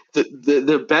 Yeah,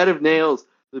 the bed of nails.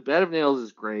 The bed of nails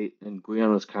is great, and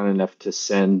Guion was kind enough to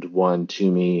send one to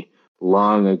me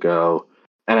long ago.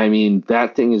 And I mean,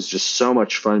 that thing is just so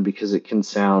much fun because it can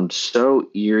sound so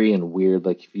eerie and weird,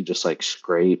 like if you just like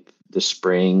scrape the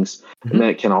springs. And then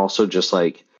it can also just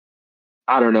like,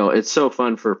 I don't know, it's so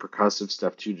fun for percussive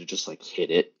stuff too, to just like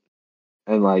hit it.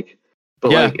 And like,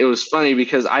 but like, it was funny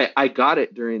because I got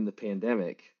it during the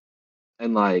pandemic,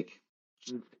 and like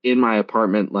in my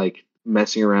apartment, like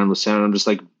messing around with sound, I'm just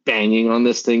like banging on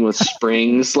this thing with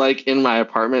springs like in my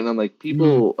apartment, and I'm like,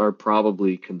 people are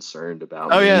probably concerned about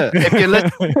me. Yeah,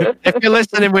 if you're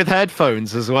listening with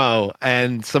headphones as well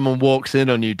and someone walks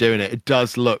in on you doing it, it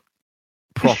does look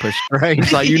proper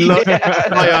strange. Like you look like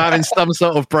you're having some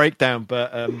sort of breakdown.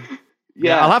 But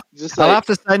I'll have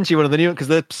to send you one of the new ones because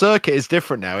the circuit is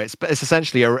different now. It's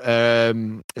essentially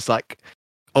it's like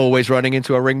always running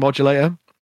into a ring modulator.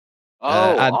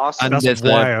 Awesome! And that's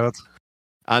wild.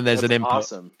 And there's an input.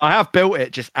 Awesome. I have built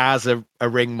it just as a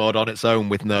ring mod on its own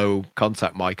with no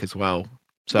contact mic as well.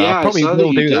 So I probably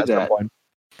will do that at some point.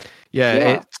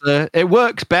 Yeah. It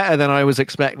works better than I was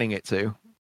expecting it to.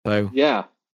 So yeah.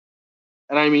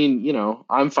 And I mean, you know,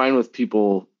 I'm fine with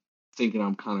people thinking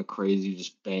I'm kind of crazy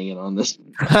just banging on this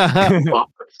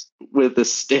with a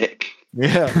stick.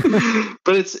 Yeah.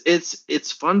 But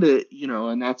it's fun to, you know,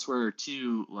 and that's where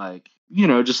too, like, you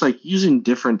know, just like using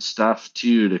different stuff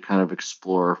too to kind of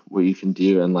explore what you can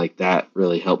do, and like that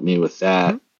really helped me with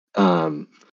that. And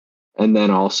then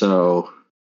also,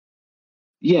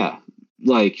 yeah,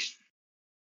 like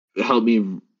help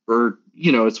me, or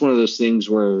you know, it's one of those things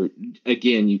where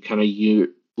again you kind of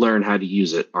learn how to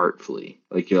use it artfully.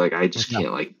 Like you're like, I just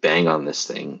can't like bang on this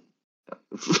thing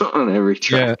on every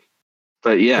track.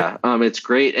 But yeah, it's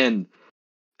great, and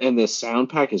the sound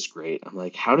pack is great. I'm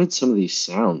like, how did some of these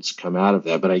sounds come out of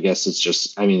that? But I guess it's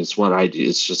just, I mean, it's what I do.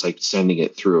 It's just like sending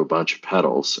it through a bunch of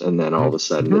pedals, and then all of a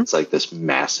sudden it's like this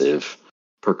massive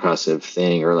percussive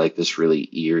thing, or like this really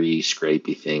eerie,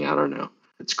 scrapey thing. I don't know.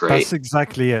 It's great. That's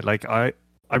exactly it. Like I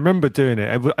remember doing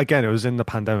it. Again, it was in the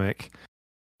pandemic,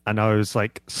 and I was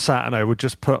like sat, and I would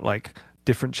just put like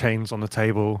different chains on the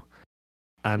table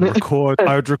and record.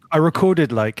 I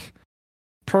recorded like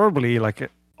probably like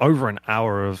over an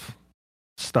hour of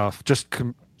stuff. Just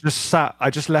sat. I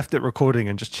just left it recording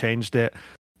and just changed it,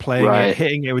 playing it,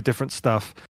 hitting it with different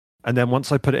stuff. And then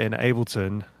once I put it in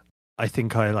Ableton, I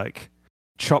think I like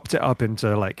chopped it up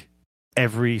into like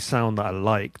every sound that I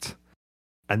liked.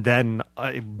 And then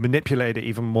I manipulated it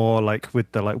even more, like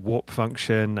with the like warp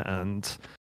function and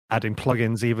adding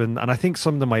plugins even. And I think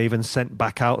some of them I even sent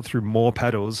back out through more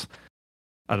pedals.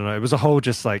 I don't know. It was a whole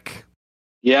just like,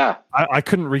 yeah. I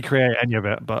couldn't recreate any of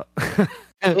it, but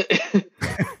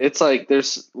it's like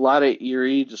there's a lot of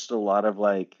eerie, just a lot of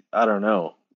like, I don't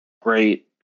know, great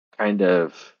kind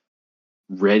of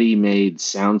ready-made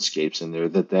soundscapes in there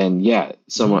that then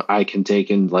someone I can take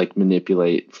and like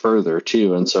manipulate further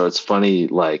too. And so it's funny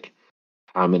like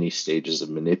how many stages of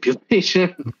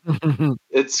manipulation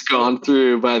it's gone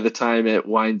through by the time it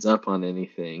winds up on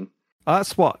anything.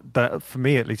 That's what for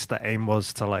me at least the aim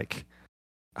was, to like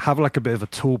have like a bit of a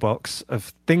toolbox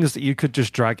of things that you could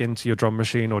just drag into your drum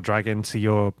machine or drag into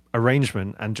your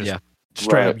arrangement and just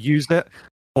straight up use it.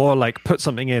 Or like put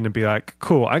something in and be like,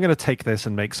 cool, I'm going to take this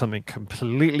and make something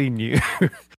completely new.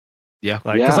 Because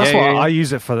that's what I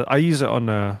use it for. I use it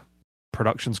on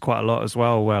productions quite a lot as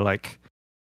well, where like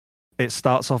it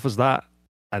starts off as that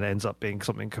and ends up being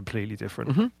something completely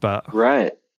different. But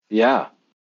I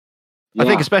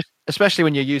think especially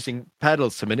when you're using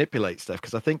pedals to manipulate stuff,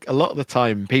 because I think a lot of the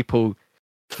time people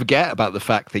forget about the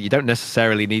fact that you don't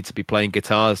necessarily need to be playing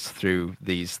guitars through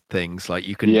these things. Like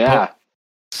you can put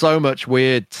so much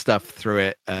weird stuff through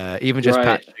it. Even just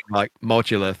patching like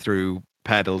modular through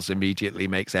pedals immediately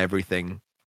makes everything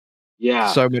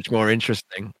so much more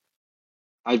interesting.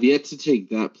 I've yet to take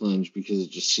that plunge because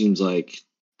it just seems like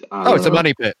it's a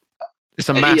money pit. It's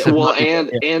a massive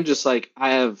and just like I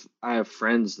have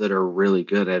friends that are really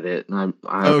good at it, and I'm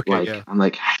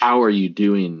like, how are you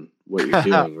doing what you're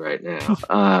doing right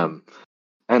now?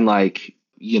 And like,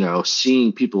 you know,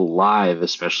 seeing people live,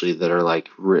 especially that are like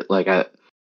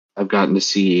I've gotten to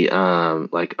see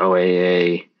like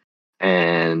OAA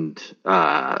and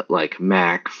like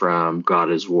Mac from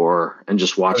God is War, and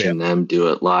just watching them do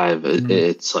it live,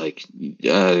 it's like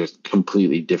a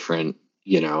completely different,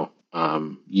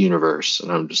 universe.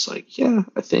 And I'm just like, yeah,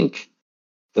 I think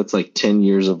that's like 10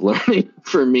 years of learning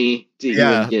for me to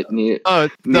even get near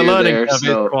learning there.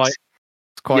 So is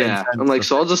quite intense. I'm like,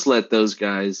 so I'll just let those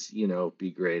guys,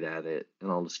 be great at it, and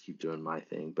I'll just keep doing my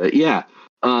thing. But yeah,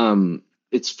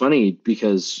 it's funny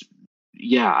because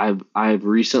I've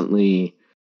recently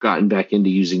gotten back into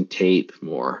using tape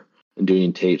more and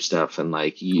doing tape stuff, and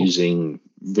like using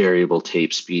variable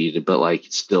tape speed, but like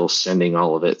still sending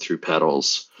all of it through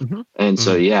pedals. And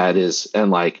so it is.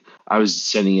 And like I was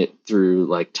sending it through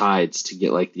like tides to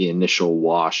get like the initial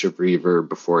wash of reverb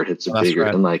before it hits a bigger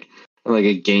and like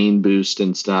a gain boost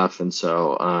and stuff. And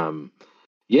so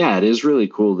it is really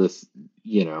cool to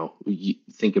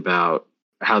think about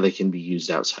how they can be used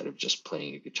outside of just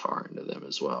playing a guitar into them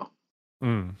as well.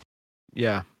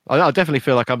 Yeah, I definitely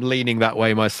feel like I'm leaning that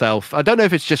way myself. I don't know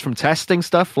if it's just from testing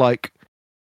stuff, like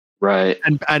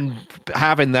and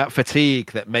having that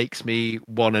fatigue that makes me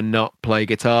want to not play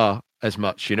guitar as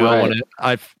much.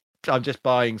 I'm just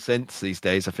buying synths these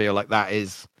days. I feel like that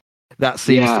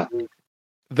seems to be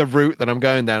the route that I'm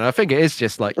going down. I think it is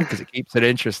just like because it keeps it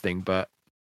interesting, but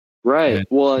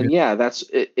well, and that's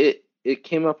it. It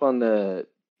came up on the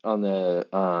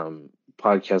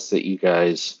podcast that you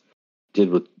guys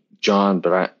did with John,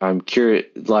 but I'm curious.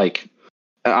 Like,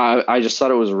 I just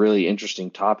thought it was a really interesting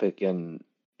topic, and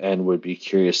would be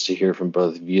curious to hear from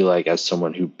both of you, like as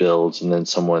someone who builds, and then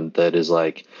someone that is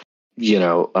like,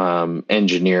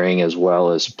 engineering as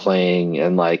well as playing,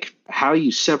 and like how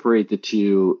you separate the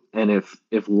two, and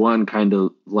if one kind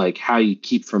of like how you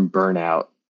keep from burnout,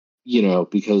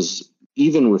 because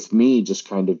even with me, just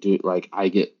kind of I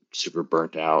get super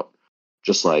burnt out,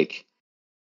 just like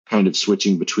kind of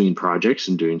switching between projects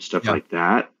and doing stuff like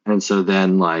that. And so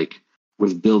then like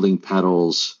with building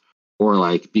pedals or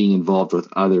like being involved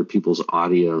with other people's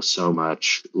audio so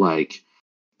much, like,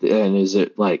 and is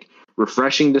it like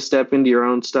refreshing to step into your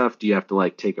own stuff? Do you have to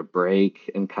like take a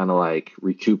break and kind of like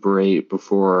recuperate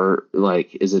before,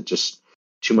 like, is it just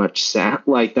too much sound?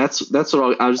 Like that's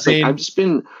what I was like, I've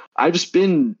just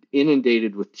been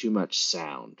inundated with too much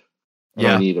sound.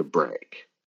 I need a break.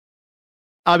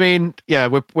 I mean,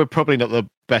 we're probably not the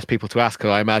best people to ask.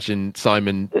 I imagine,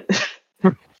 Simon,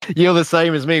 you're the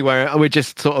same as me, where we're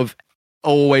just sort of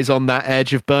always on that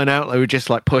edge of burnout. Like we just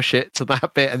like push it to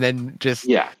that bit and then just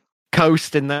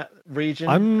coast in that region.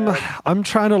 I'm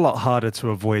trying a lot harder to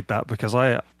avoid that, because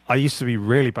I used to be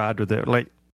really bad with it. Like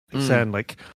saying,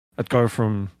 like I'd go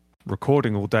from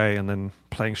recording all day and then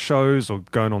playing shows or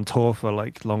going on tour for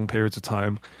like long periods of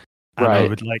time, and I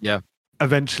would like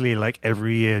eventually, like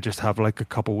every year, just have like a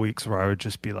couple weeks where I would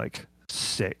just be like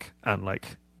sick and like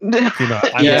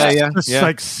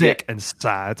like sick and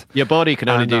sad. Your body can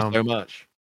only do so much.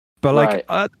 But like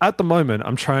at the moment,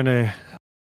 I'm trying to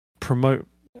promote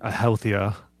a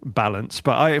healthier balance.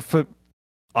 But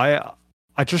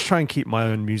I just try and keep my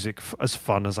own music as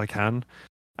fun as I can,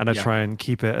 and I try and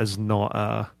keep it as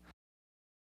not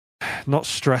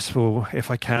stressful if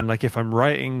I can. Like if I'm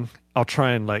writing, I'll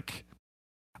try and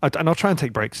I'll try and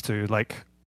take breaks too. Like,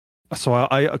 so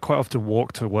I quite often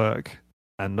walk to work,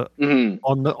 and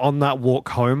on that walk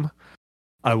home,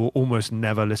 I will almost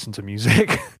never listen to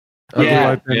music.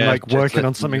 I've been like working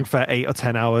on something for 8 or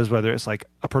 10 hours, whether it's like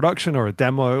a production or a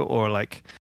demo or like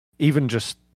even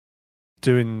just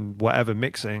doing whatever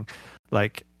mixing.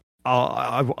 Like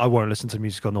I won't listen to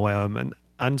music on the way home,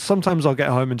 and sometimes I'll get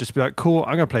home and just be like, cool,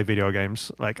 I'm gonna play video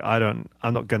games. Like I'm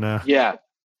not gonna. Yeah,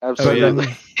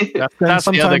 absolutely. That's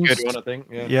the other good one, I think.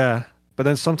 Yeah. But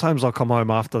then sometimes I'll come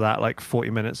home after that, like 40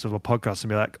 minutes of a podcast, and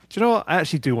be like, do you know what? I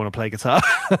actually do want to play guitar.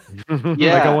 Like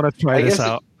I want to try this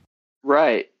out.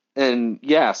 Right. And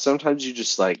sometimes you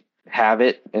just like have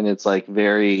it, and it's like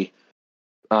very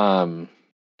kind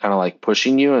of like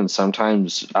pushing you. And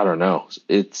sometimes, I don't know,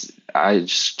 I'll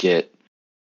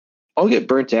get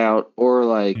burnt out, or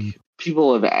like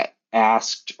people have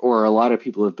asked, or a lot of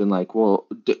people have been like, well,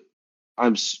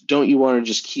 don't you want to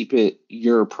just keep it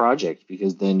your project,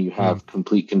 because then you have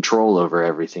complete control over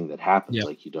everything that happens.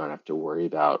 Like you don't have to worry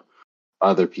about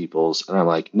other people's. And I'm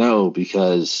like, no,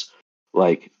 because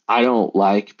like I don't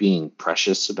like being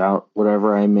precious about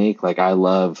whatever I make. Like I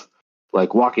love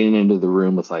like walking into the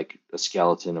room with like a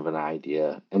skeleton of an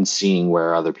idea and seeing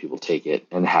where other people take it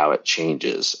and how it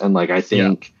changes. And like I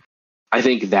think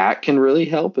that can really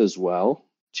help as well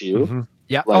too.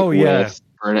 Yeah. Like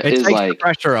it takes the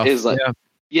pressure off. Is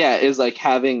like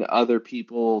having other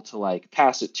people to like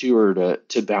pass it to, or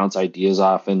to bounce ideas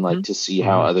off, and like to see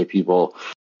how other people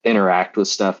interact with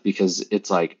stuff, because it's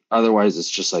like otherwise it's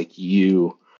just like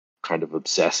you kind of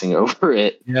obsessing over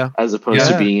it, as opposed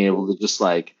to being able to just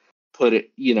like put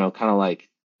it, kind of like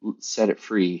set it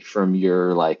free from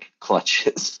your like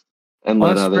clutches and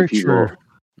let other people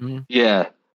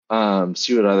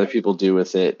see what other people do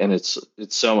with it. And it's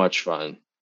so much fun.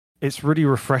 It's really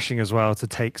refreshing as well to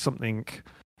take something.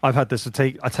 I've had this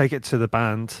I take it to the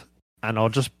band and I'll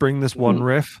just bring this one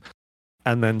riff,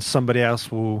 and then somebody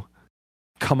else will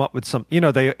come up with some,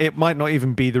 it might not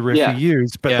even be the riff we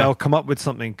use, but they'll come up with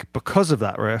something because of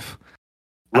that riff.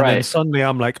 And then suddenly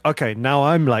I'm like, okay, now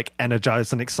I'm like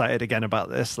energized and excited again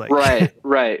about this. Like, right.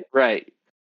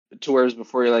 To whereas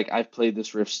before you're like, I've played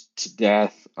this riff to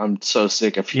death. I'm so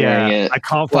sick of hearing it. I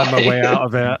can't find my way out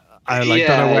of it. I don't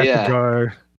know where to go.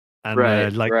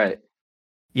 And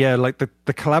like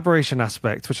the collaboration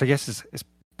aspect, which I guess it's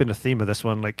been a theme of this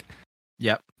one. Like,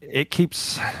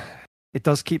 it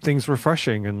does keep things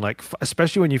refreshing, and like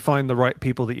especially when you find the right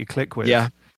people that you click with. Yeah,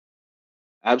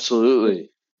 absolutely.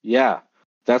 Yeah,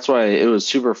 that's why it was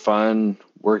super fun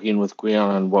working with Guion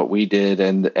on what we did,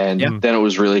 and then it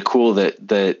was really cool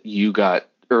that you got,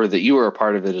 or that you were a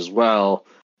part of it as well,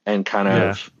 and kind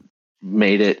of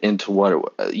made it into what it,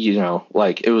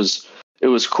 like it was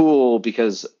cool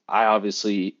because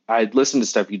I'd listened to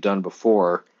stuff you'd done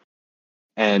before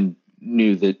and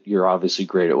knew that you're obviously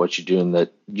great at what you do and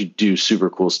that you do super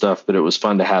cool stuff, but it was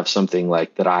fun to have something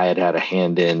like that I had a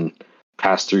hand in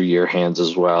pass through your hands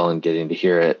as well and getting to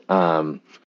hear it.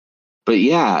 But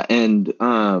yeah, and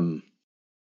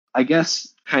I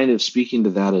guess kind of speaking to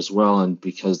that as well, and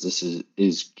because this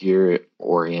is gear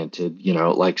oriented,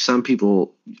 like some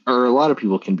people or a lot of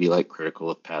people can be like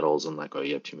critical of pedals and like, oh,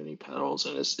 you have too many pedals,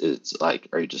 and it's like,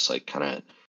 are you just like kind of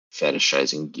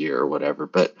fetishizing gear or whatever?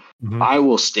 But I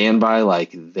will stand by,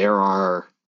 like, there are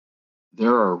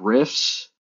riffs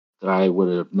that I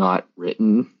would have not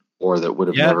written or that would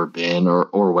have never been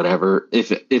or whatever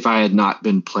if I had not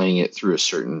been playing it through a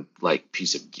certain like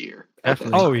piece of gear.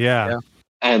 Oh yeah.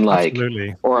 And like,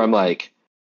 absolutely. or I'm like,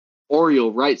 or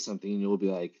you'll write something and you'll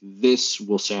be like, this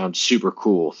will sound super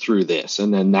cool through this,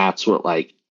 and then that's what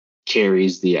like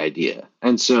carries the idea.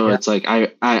 And so it's like I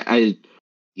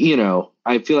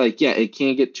feel like, it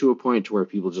can get to a point to where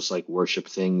people just like worship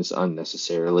things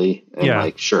unnecessarily. And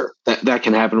like, sure, that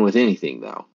can happen with anything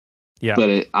though. Yeah.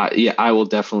 But I will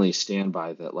definitely stand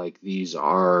by that. Like, these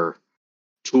are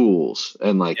tools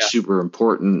and like super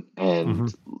important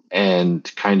and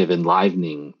kind of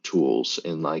enlivening tools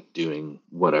in like doing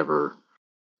whatever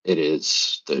it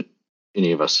is that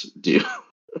any of us do.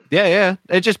 Yeah.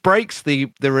 It just breaks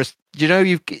the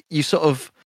you sort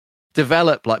of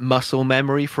develop like muscle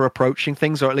memory for approaching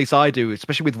things, or at least I do,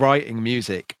 especially with writing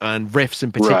music and riffs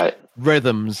in particular.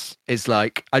 Rhythms is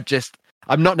like,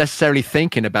 I'm not necessarily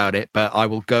thinking about it, but I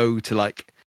will go to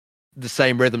like the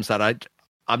same rhythms that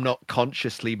I'm not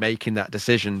consciously making that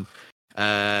decision.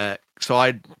 So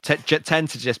I tend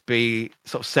to just be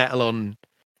sort of settle on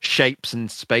shapes and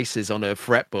spaces on a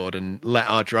fretboard and let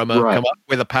our drummer come up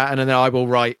with a pattern, and then I will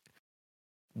write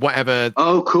whatever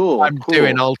I'm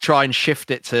doing. I'll try and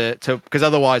shift it to because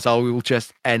otherwise I will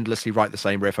just endlessly write the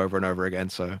same riff over and over again.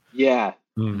 So there's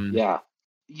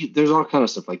all kind of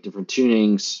stuff like different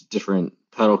tunings, different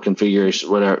pedal configurations,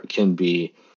 whatever can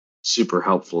be super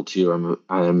helpful too.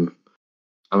 I'm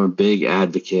a big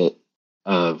advocate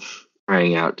of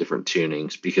trying out different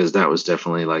tunings, because that was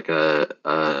definitely like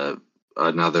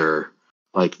another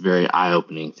like very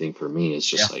eye-opening thing for me. It's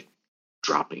just like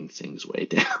dropping things way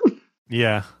down.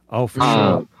 Yeah. Oh, for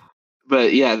sure.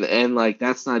 But yeah, and like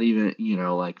that's not even,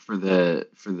 like for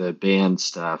the band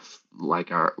stuff,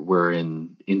 like we're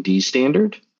in D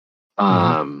standard.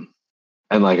 And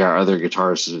like our other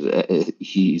guitarist,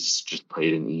 he's just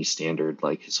played in E standard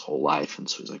like his whole life, and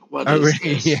so he's like, "What is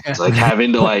this?" Yeah. It's like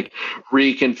having to like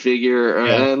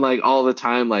reconfigure, and like all the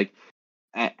time, like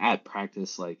at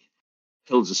practice, like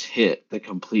he'll just hit the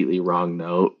completely wrong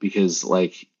note because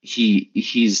like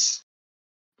he's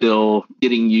still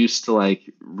getting used to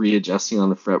like readjusting on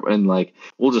the fret, and like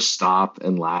we'll just stop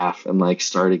and laugh and like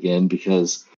start again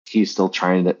because he's still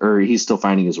he's still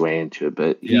finding his way into it,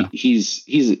 but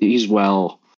he's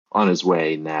well on his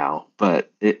way now, but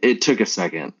it took a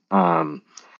second. But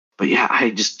yeah, I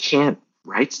just can't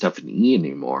write stuff in E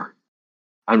anymore.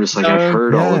 I'm just like, I've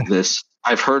heard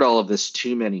all of this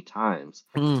too many times.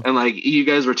 And like you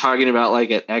guys were talking about like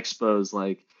at expos,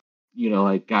 like,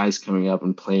 like guys coming up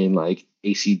and playing like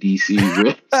AC/DC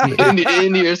riffs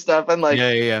in your stuff, and like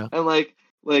and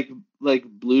like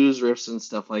blues riffs and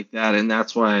stuff like that. And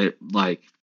that's why like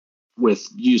with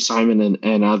you, Simon,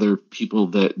 and other people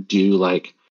that do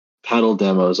like pedal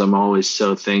demos, I'm always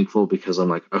so thankful because I'm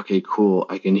like, okay, cool.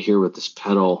 I can hear what this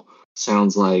pedal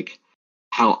sounds like,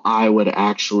 how I would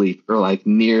actually, or like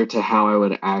near to how I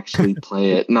would actually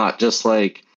play it, not just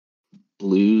like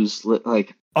blues.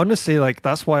 Like honestly, like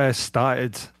that's why I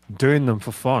started doing them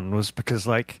for fun, was because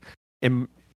like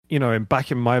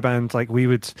back in my band, like we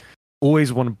would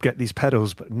always want to get these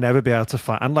pedals but never be able to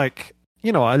find, and like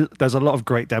there's a lot of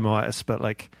great demo artists, but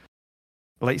like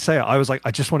you say, I was like, I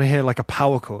just want to hear like a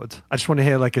power chord. I just want to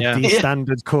hear like a D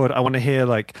standard chord. I want to hear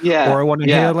like, or I want to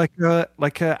hear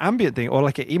like a ambient thing, or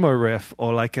like an emo riff,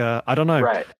 or like a, I don't know.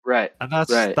 Right. And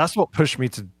that's what pushed me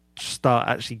to start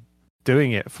actually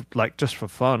doing it for, like just for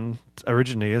fun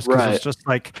originally, is because it's just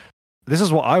like, this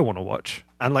is what I want to watch,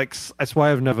 and like that's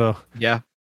why I've never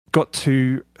got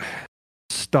too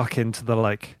stuck into the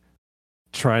like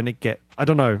trying to get, I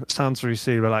don't know, it sounds really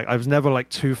silly, but like I was never like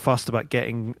too fussed about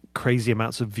getting crazy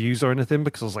amounts of views or anything,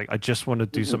 because I was like, I just want to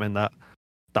do something that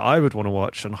I would want to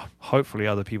watch, and hopefully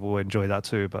other people will enjoy that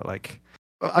too. But like,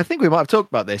 I think we might have talked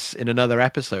about this in another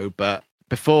episode, but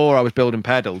before I was building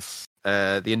pedals,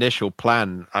 the initial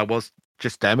plan, I was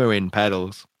just demoing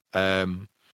pedals, but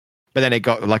then it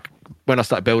got like, when I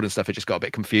started building stuff, it just got a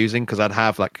bit confusing, because I'd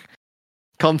have like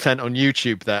content on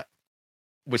YouTube that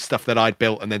was stuff that I'd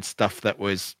built, and then stuff that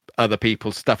was other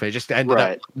people's stuff. It just ended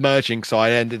up merging, so I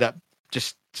ended up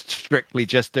just strictly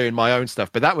just doing my own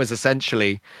stuff. But that was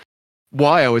essentially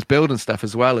why I was building stuff,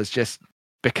 as well, as just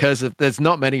because there's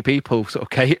not many people sort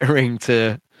of catering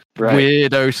to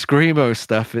weirdo screamo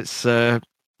stuff. It's but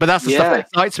that's the stuff that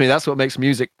excites me. That's what makes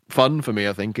music fun for me,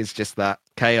 I think, is just that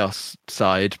chaos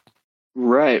side.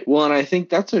 Right. Well, and I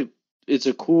think it's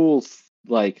a cool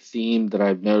like theme that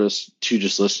I've noticed too,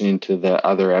 just listening to the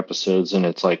other episodes. And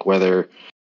it's like, whether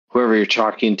whoever you're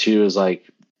talking to is like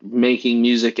making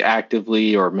music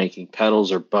actively or making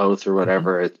pedals or both or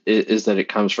whatever, it is that it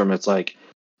comes from, it's like,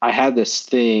 I had this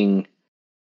thing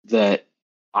that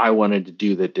I wanted to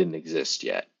do that didn't exist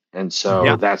yet. And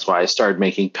so that's why I started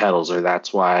making pedals, or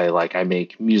that's why like I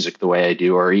make music the way I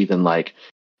do, or even like,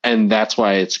 and that's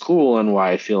why it's cool, and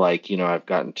why I feel like, I've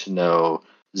gotten to know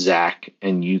Zach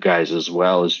and you guys as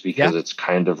well, is because it's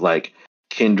kind of like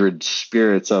kindred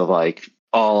spirits of like,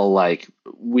 all like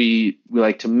we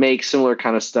like to make similar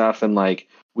kind of stuff, and like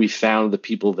we found the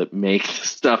people that make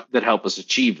stuff that help us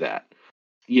achieve that.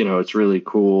 It's really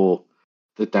cool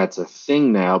that that's a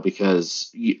thing now,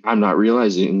 because I'm not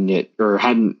realizing it, or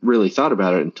hadn't really thought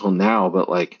about it until now, but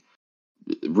like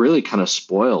really kind of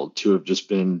spoiled to have just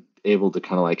been able to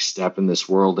kind of like step in this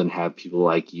world and have people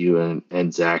like you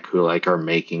and Zach who like are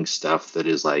making stuff that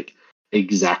is like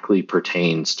exactly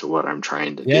pertains to what I'm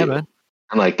trying to do. Man.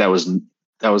 And like that was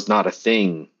not a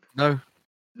thing. No,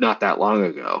 not that long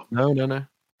ago. No.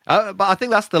 But I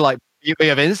think that's the like beauty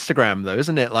of Instagram, though,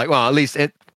 isn't it? Like, well, at least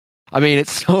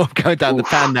it's sort of going down the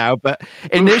pan now, but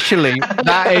initially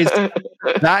that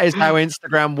is how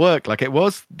Instagram worked. Like, it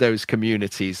was those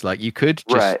communities. Like, you could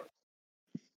just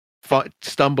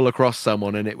stumble across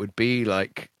someone, and it would be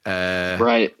like so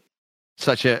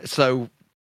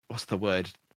what's the word?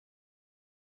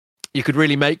 You could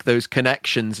really make those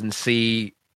connections and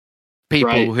see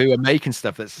people who are making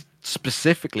stuff that's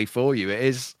specifically for you. It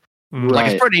is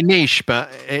like, it's pretty niche, but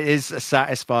it is a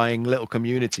satisfying little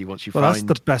community once you find. That's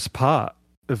the best part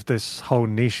of this whole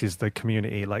niche, is the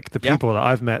community. Like the people that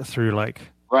I've met through like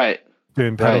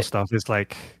doing pedal stuff is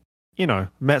like,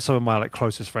 met some of my like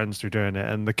closest friends through doing it,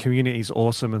 and the community's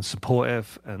awesome and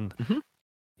supportive, and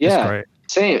it's great.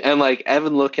 Same. And like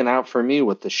Evan looking out for me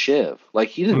with the shiv, like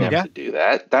he didn't have to do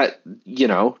that. That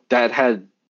had,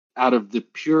 out of the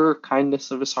pure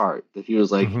kindness of his heart, that he was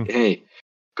like, hey,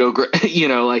 go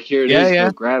like, here it is,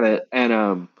 go grab it.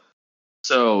 And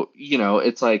so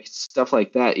it's like stuff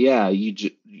like that. You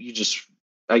just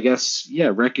I guess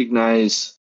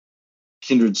recognize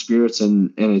kindred spirits,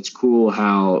 and it's cool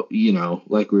how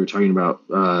like we were talking about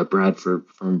Bradford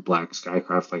from Black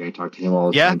Skycraft, like I talk to him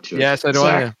all the time too. So do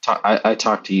Zach, I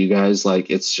talk to you guys, like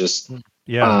it's just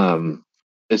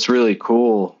it's really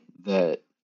cool that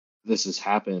this has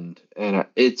happened, and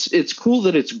it's cool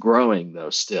that it's growing though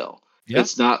still.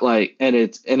 It's not like, and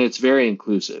it's very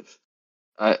inclusive,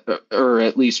 or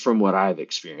at least from what I've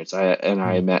experienced.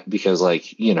 I met, because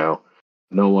like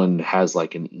no one has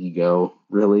like an ego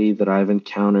really that I've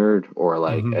encountered, or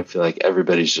like I feel like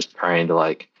everybody's just trying to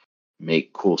like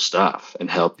make cool stuff and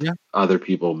help other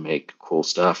people make cool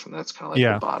stuff, and that's kind of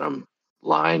like the bottom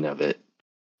line of it,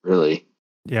 really.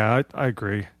 I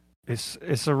agree.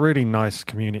 It's a really nice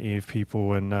community of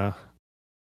people, and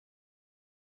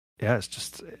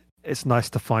it's nice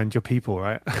to find your people,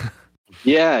 right?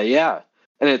 yeah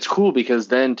and it's cool because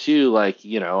then too, like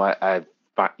I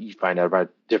find out about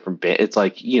different bands. It's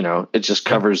like, it just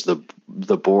covers the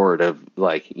board of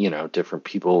like, different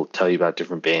people tell you about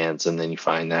different bands, and then you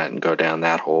find that and go down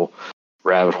that whole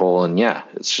rabbit hole, and yeah,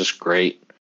 it's just great.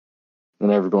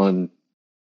 And everyone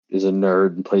is a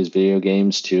nerd and plays video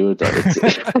games too.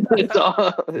 It's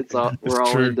all we're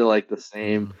all into like the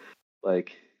same,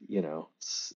 like,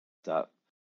 stuff.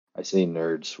 I say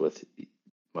nerds with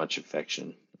much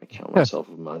affection. I count myself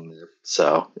among them,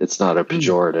 so it's not a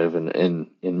pejorative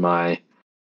in my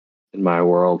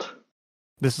world.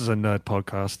 This is a nerd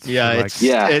podcast. Yeah,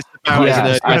 it's about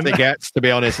as nerd as it gets. To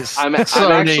be honest, I'm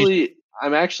actually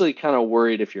kind of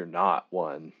worried if you're not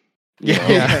one.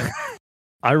 Yeah.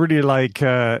 I really like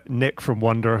Nick from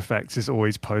Wonder Effects is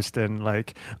always posting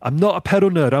like, I'm not a pedal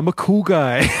nerd, I'm a cool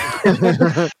guy.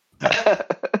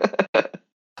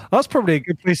 That's probably a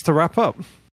good place to wrap up.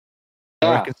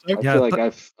 Yeah, I feel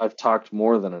like I've talked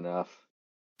more than enough.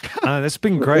 It's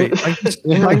been great.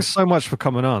 Thanks so much for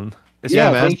coming on.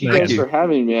 Thank you guys for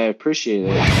having me. I appreciate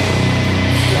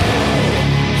it.